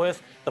catch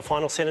Wentworth, the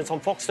final sentence, on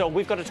Foxtel.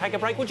 We've got to take a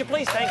break. Would you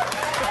please thank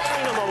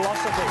Katrina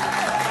Molosophy?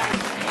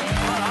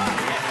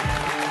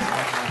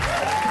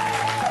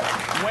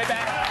 We're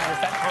back.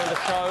 It's that kind of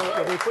show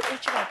where we put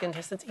each of our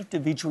contestants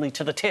individually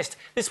to the test.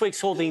 This week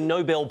saw the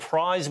Nobel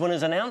Prize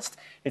winners announced.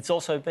 It's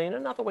also been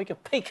another week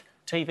of peak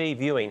TV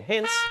viewing.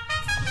 Hence...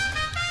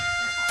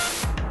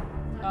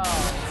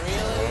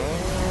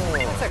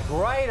 That's a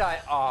great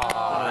idea.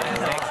 Oh, that's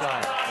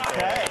excellent.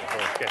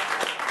 Okay.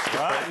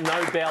 Right.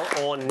 Nobel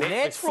or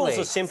Netflix. Rules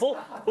are simple.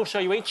 We'll show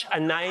you each a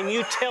name.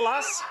 You tell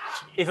us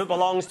if it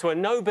belongs to a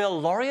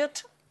Nobel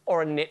laureate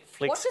or a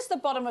Netflix. What does the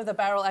bottom of the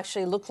barrel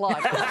actually look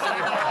like?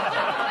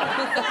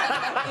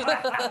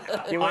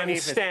 I'm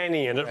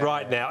standing in it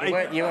right now.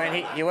 You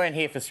weren't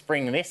here for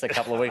Spring This a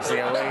couple of weeks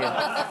ago, were you?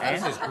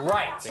 This is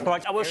great.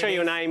 Right, I will show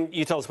you a name.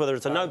 You tell us whether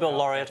it's a Nobel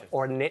laureate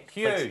or a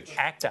Netflix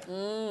actor.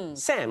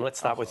 Sam, let's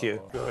start with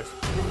you. Good.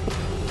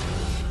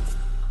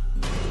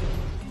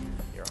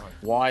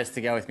 Wise to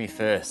go with me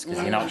first,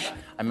 because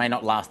I may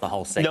not last the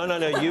whole segment.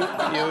 No, you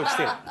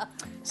extend.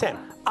 Sam,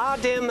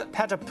 Ardem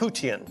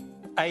Patapoutian,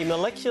 a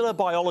molecular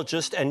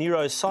biologist and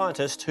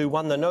neuroscientist who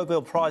won the Nobel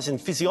Prize in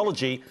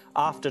Physiology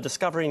after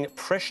discovering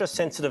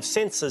pressure-sensitive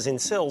sensors in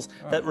cells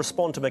that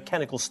respond to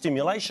mechanical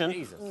stimulation.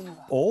 Jesus.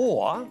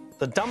 Or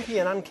the dumpy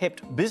and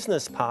unkept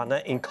business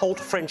partner in cult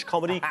French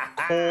comedy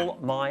Call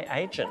My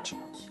Agent.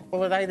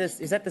 Well,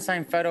 is that the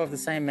same photo of the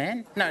same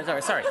man? No,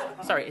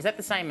 sorry. Is that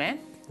the same man?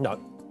 No.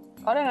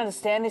 I don't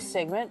understand this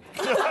segment.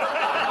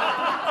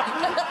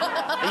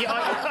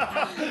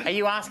 Are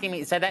you asking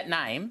me, so that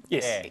name,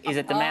 yes, is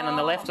it the man on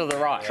the left or the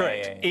right?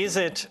 Correct. Is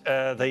it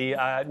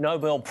the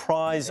Nobel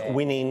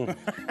Prize-winning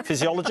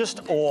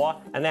physiologist or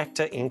an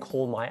actor in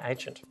Call My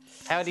Agent?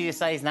 How do you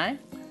say his name?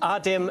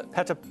 Ardem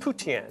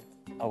Patapoutian.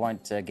 I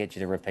won't get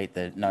you to repeat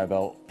the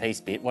Nobel Peace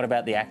bit. What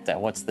about the actor?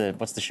 What's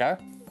the show?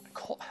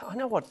 I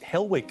know what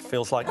Hell Week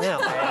feels like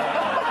now.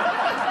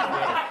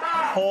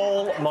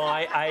 Call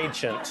My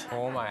Agent.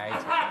 Call My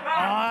Agent.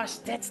 Oh,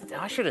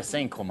 I should have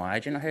seen Call My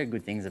Agent. I heard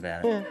good things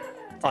about it. Yeah.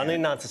 I need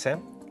an answer,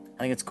 Sam. I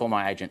think it's Call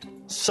My Agent.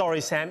 Sorry,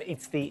 Sam,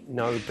 it's the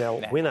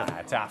Nobel winner.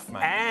 Tough,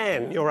 mate.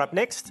 And you're up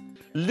next.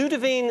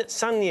 Ludivine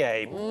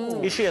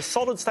Sagnier. Is she a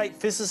solid-state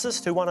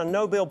physicist who won a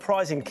Nobel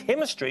Prize in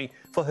chemistry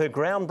for her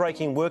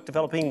groundbreaking work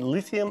developing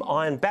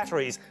lithium-ion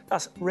batteries,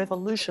 thus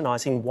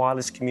revolutionising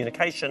wireless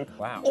communication?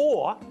 Wow.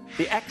 Or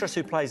the actress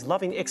who plays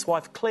loving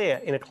ex-wife Claire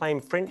in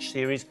acclaimed French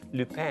series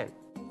Lupin?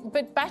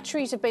 But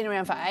batteries have been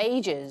around for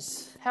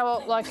ages.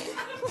 How, like...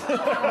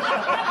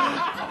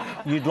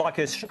 You'd like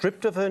her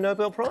stripped of her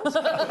Nobel Prize?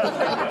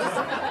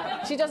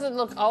 She doesn't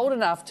look old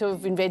enough to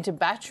have invented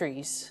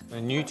batteries. A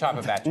new type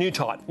of battery. New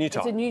type. It's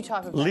a new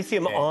type of battery.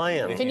 Lithium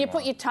ion. Can you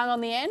put your tongue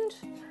on the end?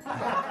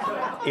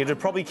 It'd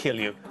probably kill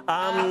you.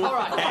 all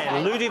right.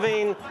 And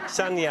Ludivine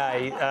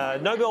Sagnier,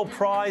 Nobel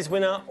Prize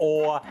winner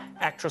or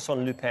actress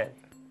on Lupin?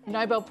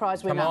 Nobel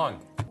Prize winner. Come on.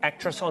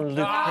 Actress on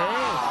Lupin.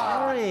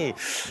 Sorry.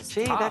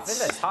 Gee,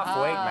 That's a tough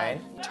week, man.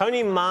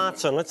 Tony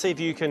Martin, let's see if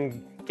you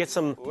can get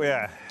some...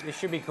 Yeah. This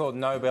should be called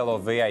Nobel or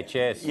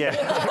VHS. Yeah.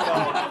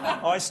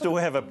 Well, I still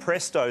have a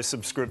Presto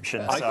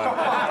subscription, so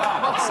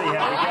let's see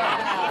how we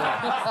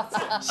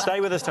go. Stay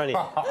with us, Tony.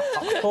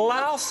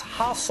 Klaus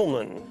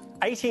Hasselmann,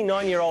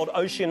 89-year-old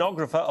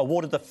oceanographer,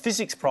 awarded the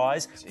Physics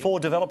Prize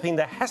for developing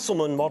the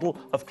Hasselmann model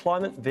of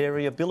climate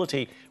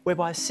variability,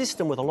 whereby a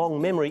system with a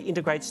long memory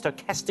integrates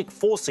stochastic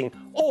forcing,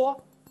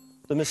 or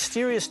the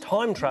mysterious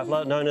time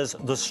traveller known as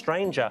the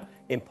Stranger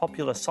in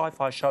popular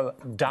sci-fi show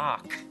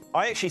Dark.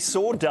 I actually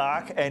saw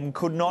Dark and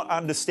could not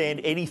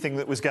understand anything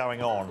that was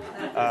going on.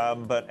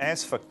 But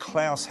as for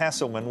Klaus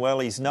Hasselmann, well,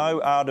 he's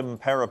no Artem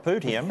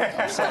Paraputium.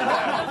 I'll say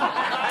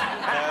that.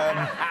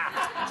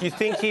 Do you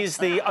think he's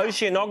the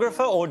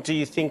oceanographer, or do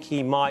you think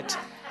he might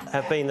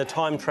have been the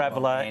time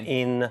traveller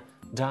in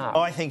Dark?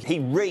 I think he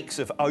reeks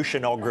of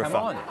oceanographer. Come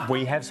on.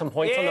 We have some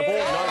points on the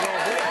board.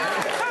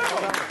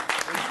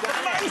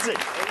 Amazing.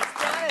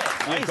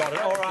 You've got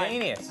it. All right.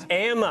 Genius.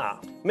 Emma,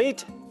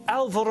 meet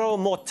Alvaro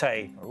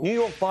Morte, New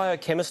York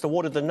biochemist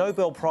awarded the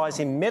Nobel Prize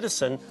in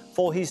Medicine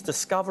for his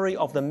discovery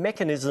of the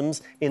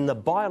mechanisms in the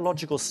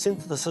biological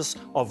synthesis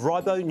of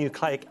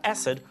ribonucleic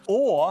acid,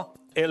 or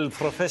El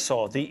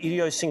Profesor, the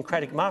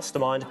idiosyncratic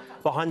mastermind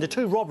behind the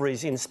two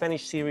robberies in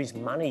Spanish series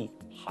Money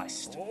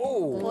Heist.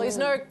 Well, he's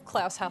no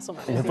Klaus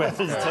Hasselmann. Well,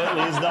 he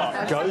certainly is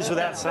not. Goes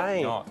without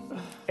saying.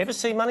 Ever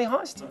see Money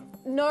Heist?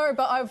 No,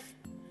 but I've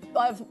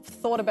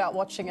thought about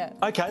watching it.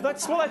 OK, you're a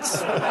step ahead.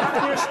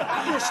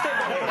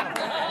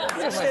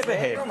 You're a step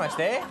ahead. You're almost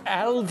there.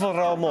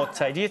 Alvaro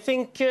Morte, do you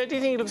think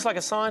he looks like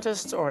a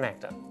scientist or an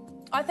actor?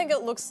 I think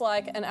it looks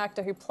like an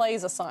actor who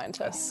plays a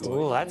scientist.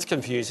 Oh, that's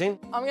confusing.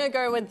 I'm going to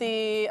go with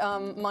the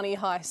Money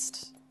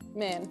Heist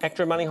man.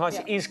 Actor in Money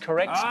Heist is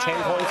correct.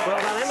 10 points. Well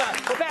done, Emma.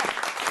 We're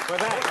back. We're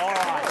back. All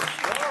right.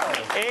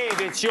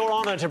 Ed, it's your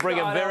honour to bring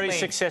a very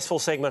successful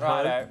segment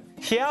home.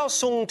 Hiao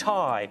Sung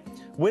Tai,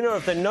 winner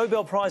of the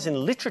Nobel Prize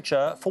in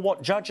Literature for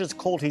what judges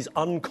called his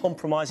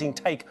uncompromising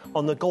take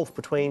on the gulf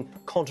between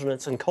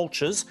continents and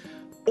cultures,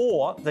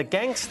 or the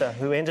gangster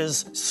who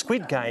enters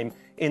Squid Game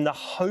in the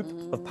hope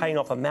of paying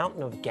off a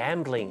mountain of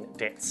gambling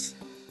debts.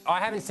 I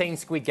haven't seen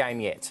Squid Game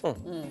yet,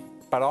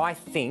 but I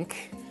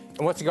think...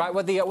 And what's the guy?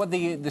 What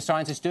the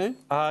scientists do?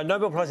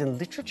 Nobel Prize in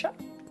Literature.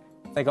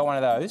 They got one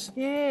of those?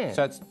 Yeah.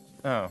 So it's...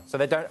 Oh, so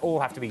they don't all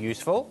have to be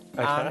useful.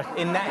 Okay.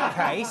 In that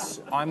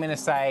case, I'm going to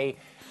say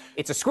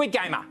it's a Squid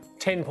Gamer.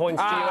 10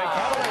 points to you, Kelly.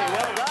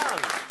 Well done.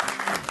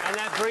 And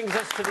that brings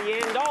us to the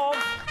end of...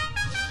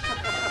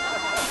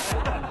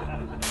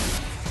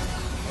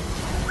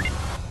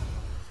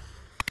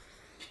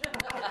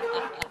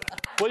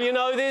 Well, you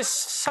know, there's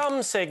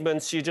some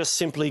segments you just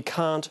simply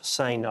can't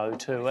say no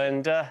to,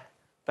 and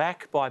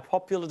back by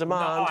popular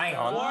demand... No, hang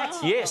on.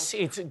 What? Yes,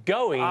 it's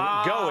going.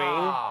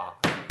 Gone.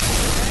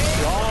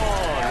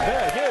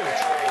 Very good.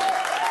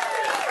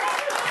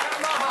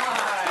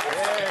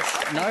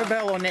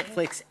 Nobel or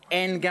Netflix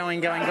and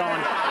going.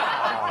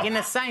 In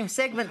the same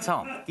segment,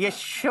 Tom. You're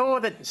sure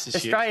that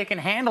Australia can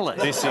handle it?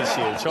 This is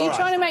huge. Are you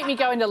trying to make me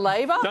go into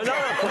labour? No.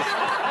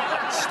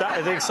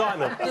 Start the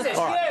excitement. This is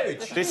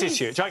huge. This is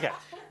huge. OK.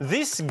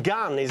 This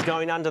gun is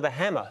going under the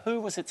hammer.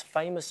 Who was its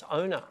famous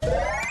owner?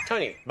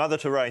 Tony. Mother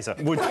Teresa.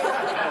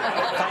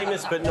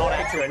 Famous but not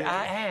accurate.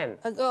 Anne.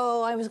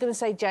 Oh, I was going to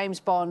say James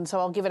Bond, so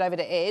I'll give it over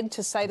to Ed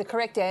to say the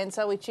correct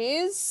answer, which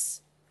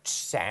is...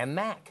 Sam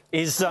Mack.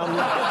 Is a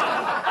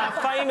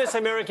famous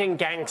American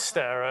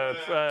gangster.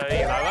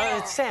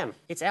 It's Sam.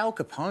 It's Al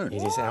Capone.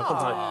 It is Al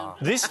Capone.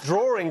 This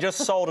drawing just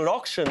sold at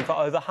auction for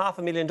over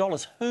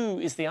 $500,000. Who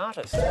is the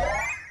artist?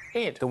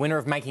 Ed. The winner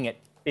of Making It.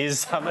 It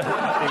is a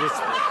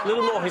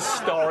little more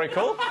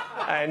historical,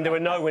 and there were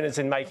no winners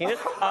in Making It.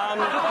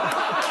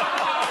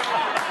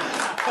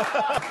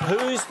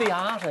 Who's the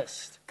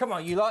artist? Come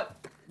on, you lot.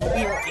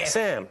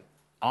 Sam.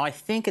 I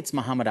think it's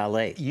Muhammad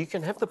Ali. You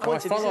can have the My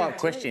points. follow-up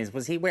question is,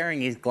 was he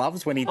wearing his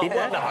gloves when he did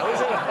that? No,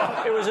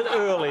 it was an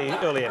early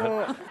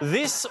effort.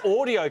 This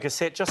audio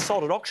cassette just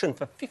sold at auction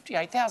for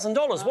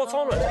 $58,000. What's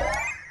on it?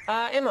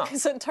 Emma.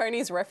 Is it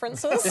Tony's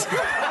references? Is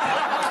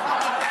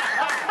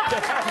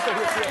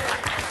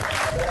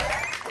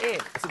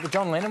it the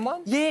John Lennon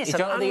one? Yes,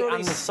 an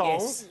unreleased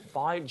song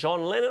by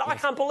John Lennon. I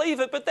can't believe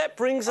it, but that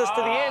brings us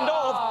to the end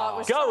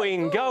of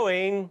Going.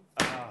 Gone.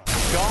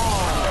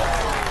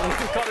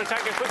 We've got to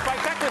take a quick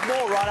break. Back with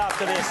more right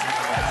after this.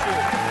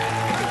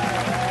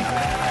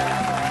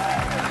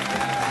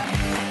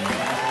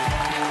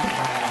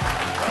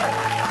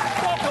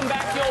 Welcome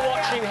back. You're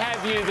watching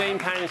Have You Been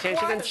Paying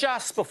Attention? And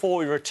just before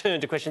we return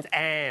to questions,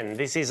 Anne,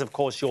 this is, of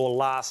course, your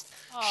last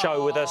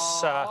show with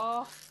us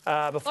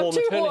before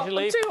maternity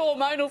leave. I'm too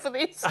hormonal for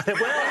this. Well,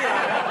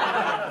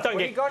 yeah. What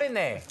have you got in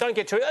there? Don't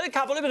get too... A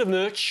couple, a bit of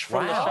merch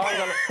from the show.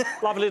 Got a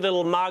lovely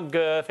little mug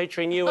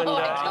featuring you and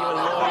Lloyd there.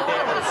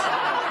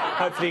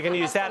 Hopefully you can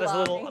use that as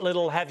a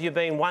little have you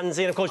been onesie.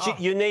 And, of course,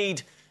 you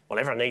need... Well,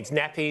 everyone needs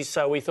nappies,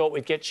 so we thought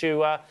we'd get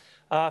you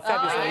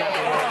fabulous nappy.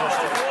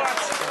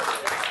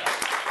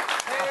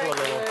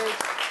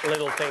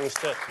 Little things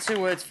to... 2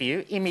 words for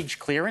you, image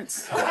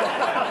clearance.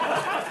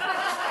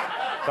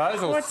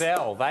 Those will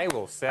sell. They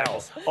will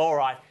sell. All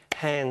right,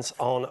 hands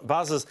on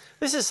buzzers.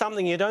 This is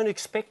something you don't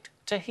expect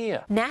to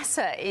hear.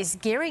 NASA is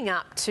gearing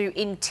up to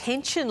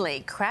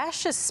intentionally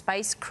crash a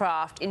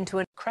spacecraft into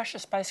a... Crash a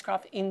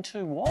spacecraft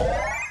into what?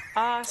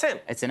 Sam?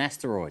 It's an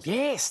asteroid.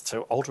 Yes,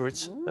 to alter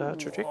its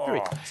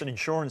trajectory. It's an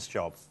insurance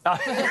job.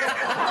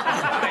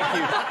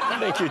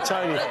 Thank you,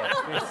 Tony.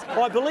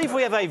 Well, I believe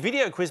we have a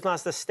video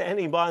quizmaster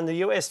standing by in the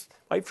US.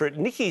 Wait for it.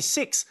 Nikki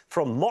Six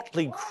from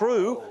Motley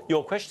Crue.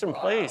 Your question,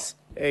 please.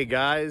 Hey,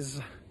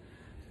 guys.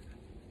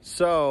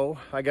 So,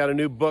 I got a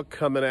new book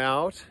coming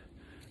out,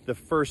 The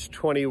First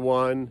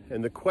 21,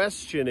 and the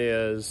question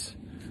is,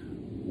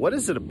 what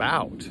is it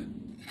about?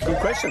 Good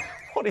question.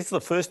 What is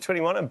the first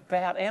 21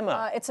 about,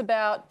 Emma? It's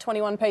about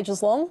 21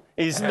 pages long.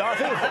 Is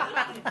nothing.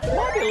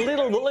 Might be a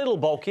little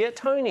bulkier,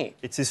 Tony.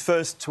 It's his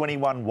first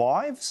 21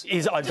 wives?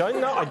 I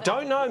don't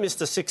know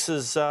Mr.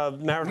 Six's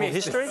marital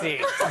history.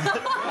 Six.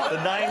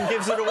 The name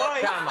gives it away.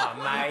 Come on,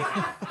 mate.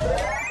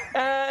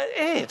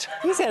 Ed.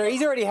 He's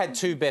already had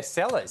 2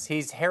 bestsellers.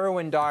 His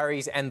Heroin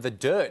Diaries and The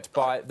Dirt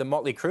by the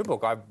Motley Crue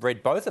book. I've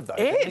read both of those.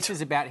 Ed. This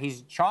is about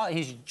his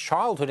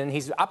childhood and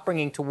his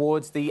upbringing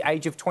towards the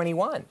age of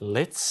 21.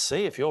 Let's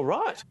see if you're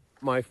right.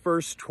 My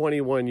first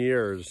 21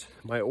 years,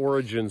 my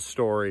origin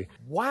story.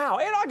 Wow,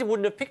 Ed, I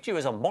wouldn't have picked you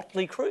as a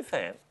Motley Crue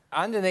fan.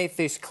 Underneath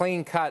this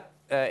clean-cut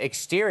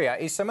exterior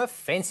is some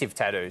offensive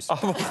tattoos.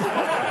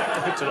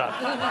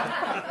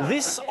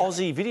 This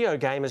Aussie video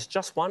game has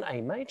just won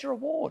a major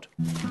award.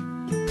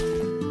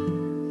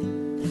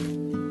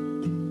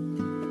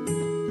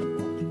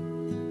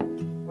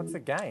 What's the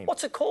game?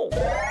 What's it called?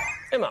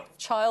 Emma?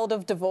 Child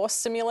of Divorce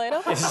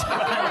Simulator.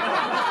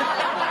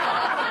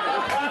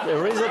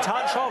 There is a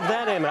touch of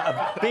that, Emma,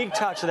 a big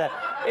touch of that.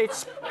 It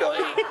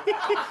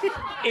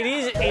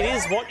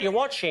is what you're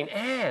watching,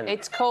 and...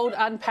 It's called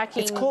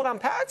Unpacking... It's called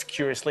Unpacking. It's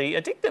curiously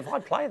addictive.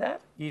 I'd play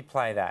that. You'd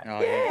play that? Oh,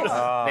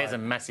 yeah. There's a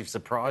massive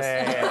surprise.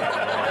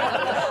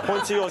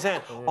 Point to yours,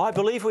 Anne. I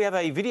believe we have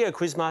a video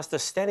quizmaster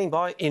standing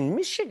by in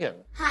Michigan.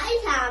 Hi,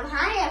 Tom.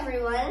 Hi,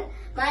 everyone.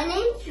 My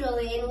name's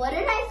Julian. What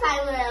did I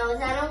find when I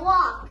was on a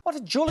walk? What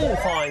did Julian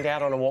find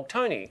out on a walk,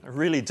 Tony? A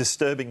really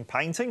disturbing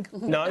painting?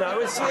 No, it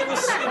was...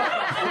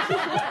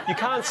 You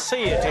can't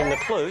see it in the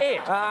clue. Ed.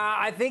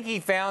 I think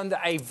he found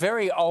a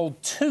very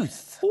old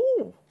tooth.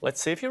 Ooh,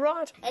 let's see if you're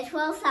right. A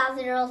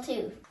 12,000-year-old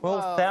tooth.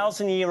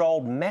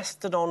 12,000-year-old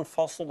mastodon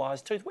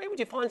fossilised tooth. Where would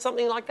you find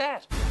something like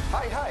that?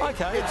 Hey,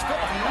 Okay. it's 50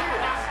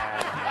 years.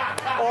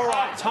 All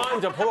right,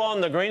 time to put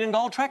on the green and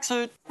gold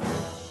tracksuit.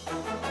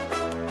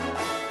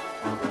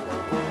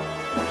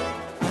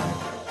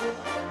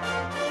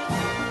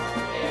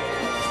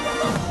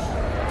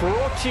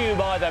 Brought to you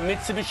by the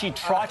Mitsubishi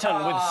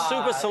Triton with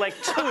Super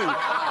Select 2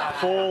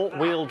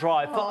 4-wheel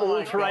drive for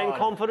all-terrain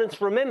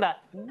confidence. Remember,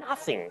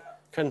 nothing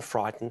can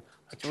frighten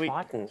a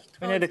Triton. Do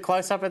we need a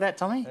close-up of that,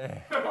 Tommy?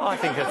 I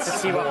think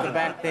that's... See up the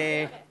back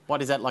there.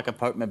 What is that, like a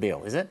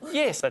Pope-mobile, is it?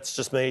 Yes, that's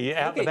just me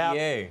out and about.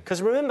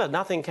 Because remember,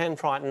 nothing can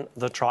frighten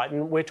the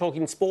Triton. We're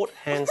talking sport,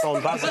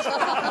 hands-on buzzers.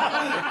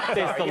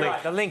 There's the link.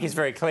 Right. The link is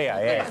very clear,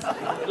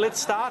 yeah. Let's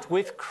start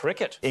with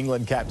cricket.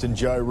 England captain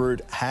Joe Root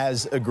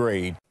has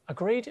agreed.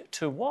 Agreed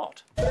to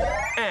what?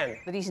 Anne?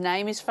 That his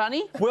name is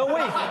funny? Well,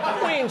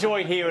 we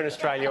enjoy here in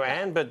Australia,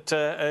 Anne, but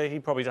he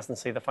probably doesn't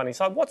see the funny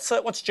side.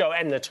 What's Joe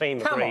and the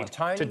team agreed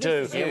to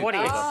do? Yeah, what do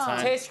you got,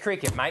 Tony? Test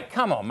cricket, mate.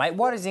 Come on, mate.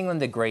 What has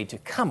England agreed to?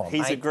 Come on,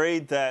 He's mate.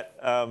 agreed that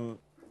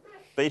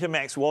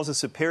Betamax was a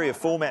superior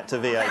format to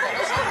VHS.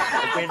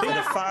 It went for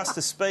the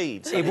faster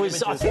speeds. It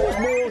was, I think it was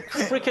more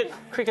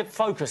cricket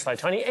focused, though,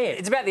 Tony. Ed?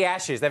 It's about the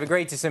Ashes. They've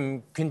agreed to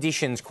some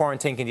conditions,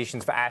 quarantine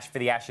conditions for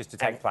the Ashes to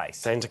take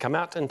place. And to come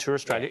out and tour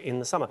Australia in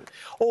the summer.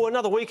 Oh,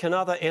 another week,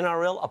 another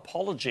NRL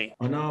apology.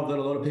 I know I've let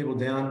a lot of people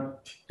down,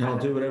 and I'll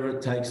do whatever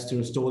it takes to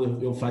restore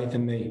your faith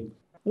in me.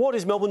 What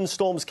is Melbourne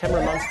Storm's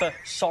Cameron Munster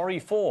sorry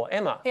for?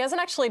 Emma? He hasn't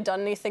actually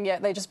done anything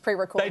yet. They just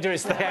pre-record. They do.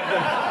 They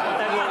have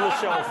them on the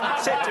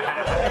shelf. Set to...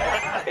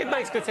 It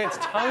makes good sense.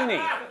 Tony?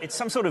 It's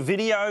some sort of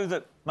video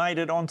that made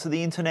it onto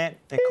the internet.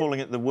 They're calling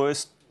it the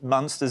worst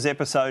Munsters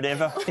episode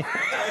ever. Do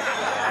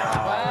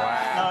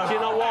you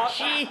know what?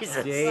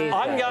 Jesus.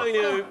 I'm going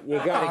to...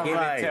 You've got to give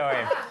it to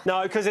him.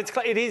 No, because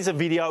it is a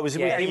video. It was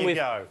him with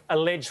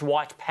alleged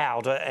white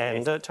powder.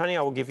 And, Tony,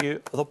 I will give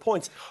you the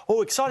points.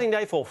 Oh, exciting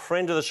day for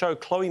friend of the show,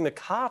 Chloe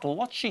McCardle.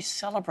 What's she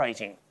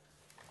celebrating?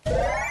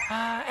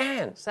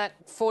 Anne. Is that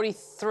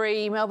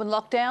 43 Melbourne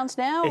lockdowns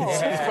now?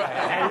 or-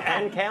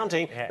 and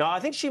counting. No, I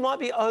think she might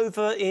be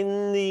over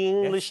in the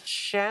English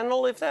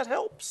Channel, if that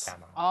helps.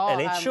 Oh,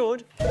 And it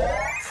should.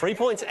 3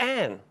 points,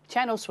 Anne.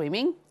 Channel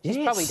swimming. She's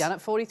Yes. probably done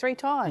it 43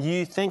 times.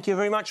 Thank you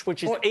very much,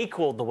 which has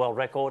equaled the world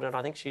record, and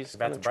I think she's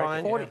going to try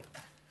and...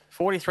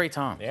 43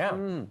 times. Yeah.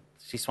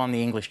 She swam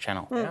the English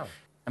Channel. Yeah.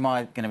 Am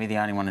I going to be the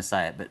only one to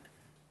say it? But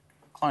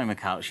Chloe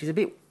McCarthy, she's a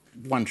bit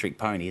one-trick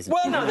pony, isn't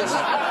Well, she? no, that's...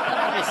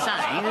 I'm just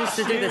saying, just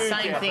to do the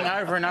same thing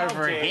over and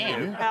over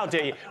again. How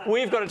dare you?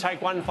 We've got to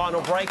take one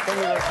final break. When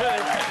we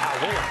return, our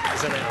winner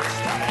is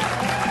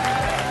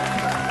announced.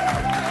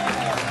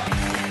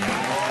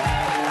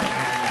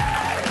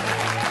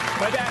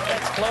 We're back.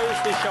 Let's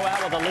close this show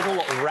out with a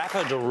little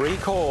rapid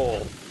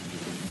recall.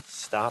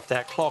 Start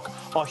that clock.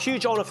 A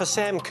huge honour for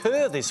Sam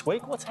Kerr this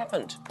week. What's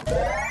happened?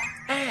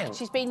 Anne.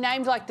 She's been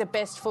named like the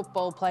best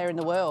football player in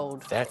the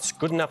world. That's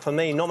good enough for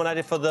me.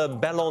 Nominated for the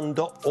Ballon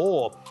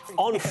d'Or.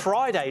 On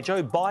Friday,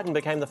 Joe Biden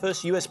became the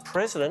first US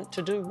president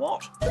to do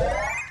what?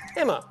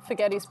 Emma.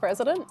 Forget he's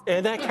president.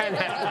 Yeah, that can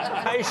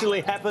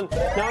occasionally happen.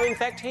 No, in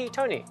fact,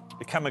 Tony.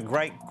 Become a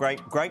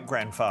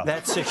great-great-great-grandfather.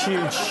 That's a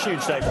huge,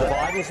 huge day for the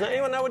Bidens.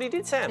 Anyone know what he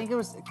did, Sam? I think it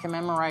was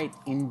commemorate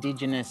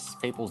Indigenous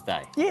Peoples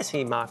Day. Yes,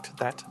 he marked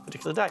that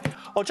particular day.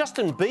 Well,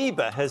 Justin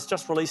Bieber has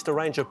just released a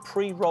range of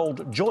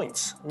pre-rolled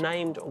joints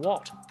named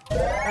what?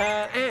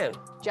 Anne.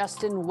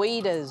 Justin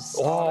Weeders.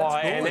 Oh,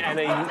 and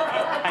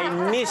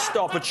a missed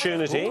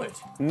opportunity.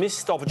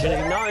 Missed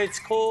opportunity. No, it's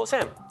called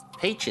Sam.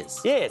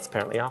 Peaches. Yeah, it's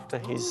apparently after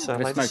his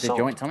Ever latest smoked a song.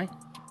 joint, Tommy?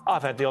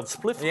 I've had the odd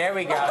spliff. There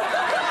we go.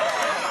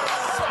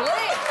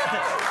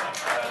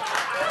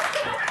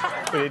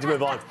 We need to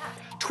move on.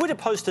 Twitter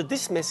posted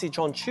this message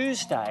on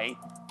Tuesday.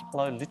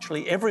 Hello,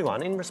 literally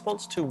everyone, in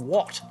response to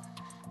what?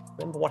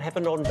 Remember what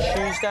happened on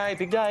Tuesday?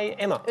 Big day.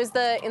 Emma. It was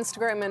the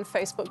Instagram and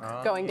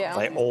Facebook going down.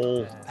 They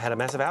all had a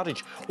massive outage.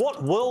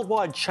 What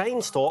worldwide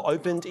chain store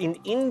opened in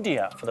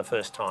India for the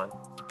first time?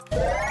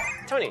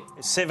 Tony.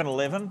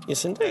 7-Eleven.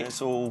 Yes, indeed.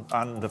 It's all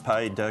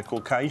underpaid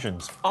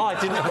Caucasians. Oh, I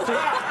didn't know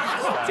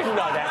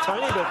that,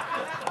 Tony,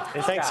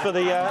 but thanks for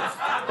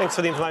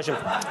the information.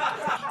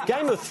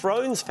 Game of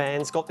Thrones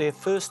fans got their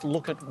first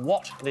look at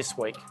what this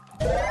week?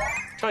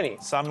 Tony.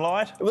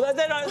 Sunlight. Well,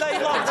 they like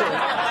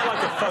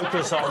to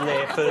focus on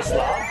their first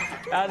love.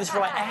 This is for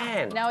like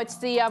Anne. No, it's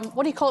the,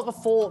 what do you call it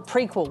before?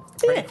 Prequel.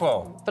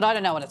 Prequel. But I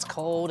don't know what it's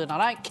called and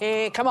I don't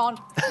care. Come on.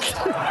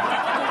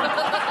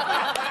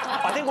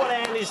 I think what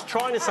Anne is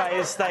trying to say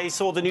is they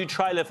saw the new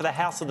trailer for the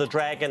House of the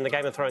Dragon, the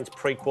Game of Thrones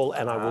prequel,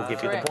 and I will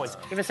give you the points.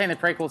 You ever seen the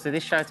prequel to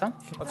this show, Tom?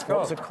 What's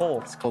it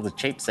called? It's called The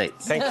Cheap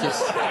Seats. Thank you.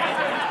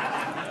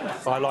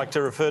 I like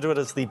to refer to it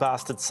as the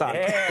bastard son.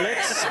 Yeah.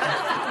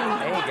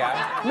 There you go.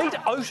 Meet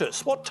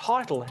Otis. What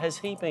title has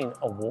he been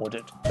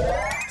awarded?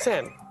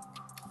 Sam.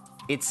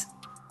 It's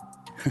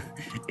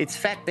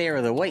Fat Bear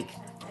of the Week.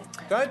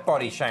 Don't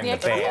body shame the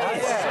bear. Yeah.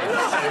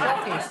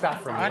 Shocking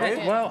stuff from you.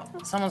 Well,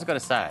 someone's got to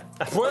say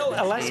it. Well,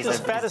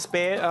 Alaska's fattest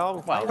bear.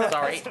 Oh, well,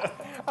 sorry.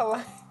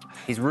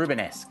 He's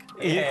Rubenesque.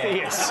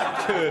 Yes,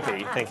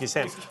 curvy. Thank you,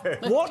 Sam.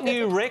 What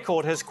new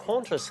record has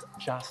Qantas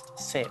just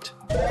set?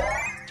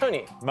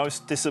 Tony.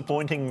 Most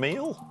disappointing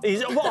meal?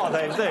 Well,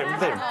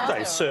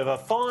 they serve a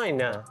fine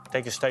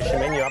degustation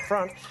menu up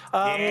front.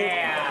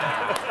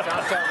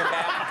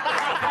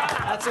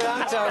 That's what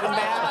I'm talking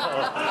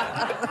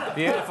about.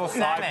 Beautiful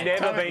salmon. I've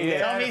never been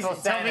there.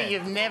 Tommy,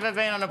 you've never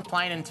been on a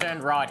plane and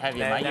turned right, have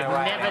you, mate? No You've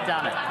way. never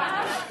done it.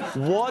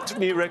 What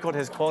new record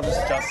has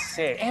Qantas just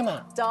set?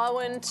 Emma.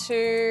 Darwin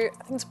to,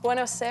 I think it's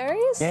Buenos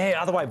Aires? Yeah,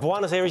 other way.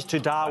 Buenos Aires to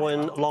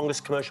Darwin,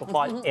 longest commercial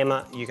flight.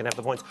 Emma, you can have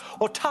the points.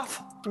 Or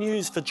tough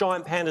news for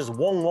giant pandas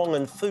Wong Wong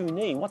and Fu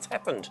Ni. What's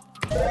happened?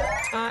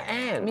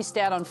 Anne. Missed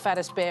out on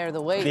fattest bear of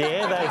the week.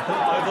 Yeah, they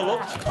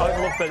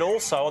overlooked, but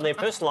also on their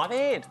personal life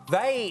aired.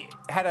 They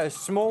had a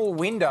small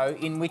window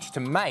in which to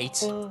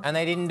mate, and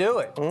they didn't do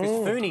it because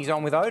Fooney's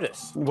on with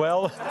Otis.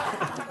 Well,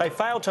 they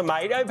failed to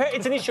mate.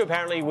 It's an issue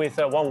apparently with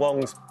Wong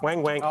Wong's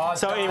Wang Wang. Oh,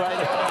 so anyway.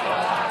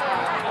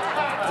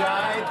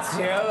 Don't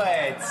do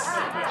it.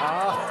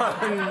 Oh,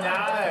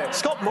 no.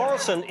 Scott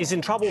Morrison is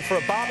in trouble for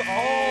a barber.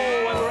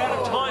 Oh, and we're out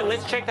of time.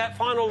 Let's check that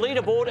final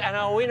leaderboard, and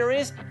our winner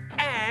is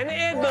Anne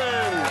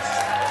Edmonds.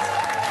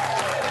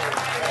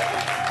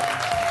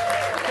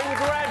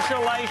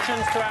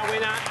 Congratulations to our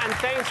winner, and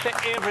thanks to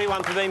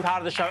everyone for being part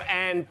of the show,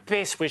 and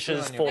best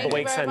wishes for the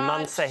weeks and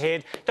months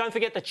ahead. Don't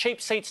forget the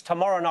cheap seats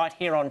tomorrow night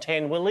here on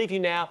 10. We'll leave you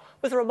now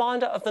with a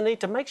reminder of the need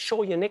to make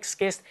sure your next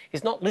guest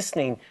is not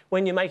listening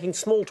when you're making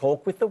small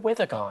talk with the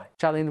weather guy.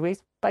 Charlie and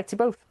Louise, back to you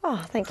both.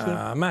 Oh, thank you.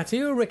 Matt, are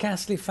you a Rick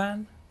Astley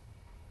fan?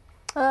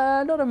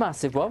 Not a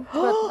massive one, but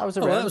I was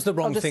around. Well, that was the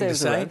wrong thing to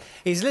say.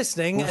 He's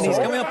listening and he's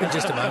coming up in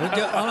just a moment.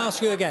 I'll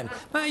ask you again.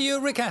 Matt, are you a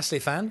Rick Astley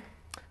fan?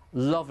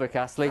 Love Rick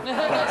Astley. Good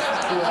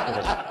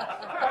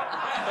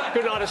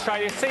night,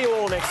 Australia. See you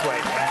all next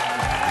week.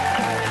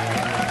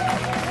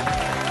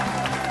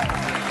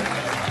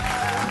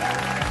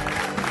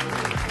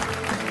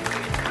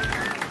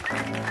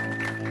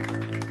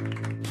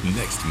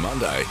 Next month.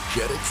 Hyundai.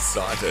 Get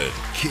excited.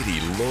 Kitty,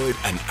 Lloyd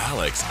and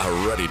Alex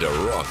are ready to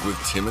rock with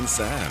Tim and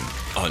Sam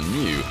on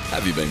new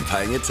Have You Been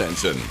Paying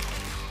Attention?